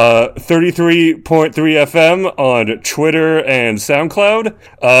 33.3 FM on Twitter and SoundCloud.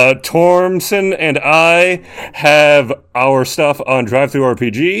 Tormson and I have our stuff on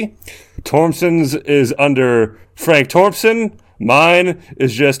DriveThruRPG. Tormson's is under Frank Tormson. Mine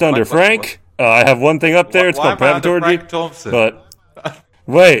is just under Frank. I have one thing up there. It's called Frank Thompson? But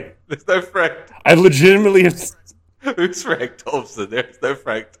wait, there's no Frank. I legitimately have... Who's Frank Thompson? There's no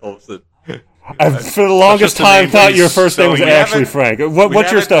Frank Thompson. I for the longest time thought your first name was actually Frank.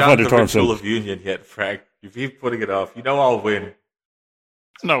 What's your stuff under Thompson? We haven't done the Ritual of Union yet, Frank. You keep putting it off. You know I'll win.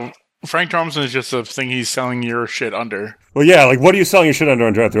 No, Frank Thompson is just a thing he's selling your shit under. Well, yeah, like what are you selling your shit under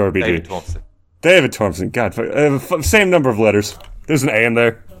on DriveThruRPG? David Thompson. David Thompson. God, same number of letters. There's an A in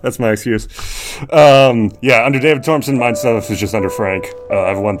there. That's my excuse. Yeah, under David Thompson, mine stuff is just under Frank. I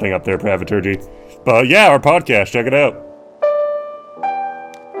have one thing up there, Pravaturgy. But yeah, our podcast, check it out.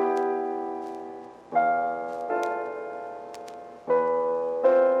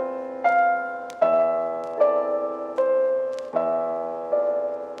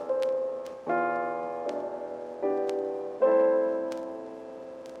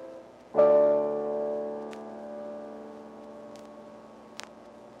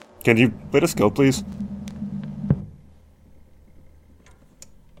 Can you let us go, please?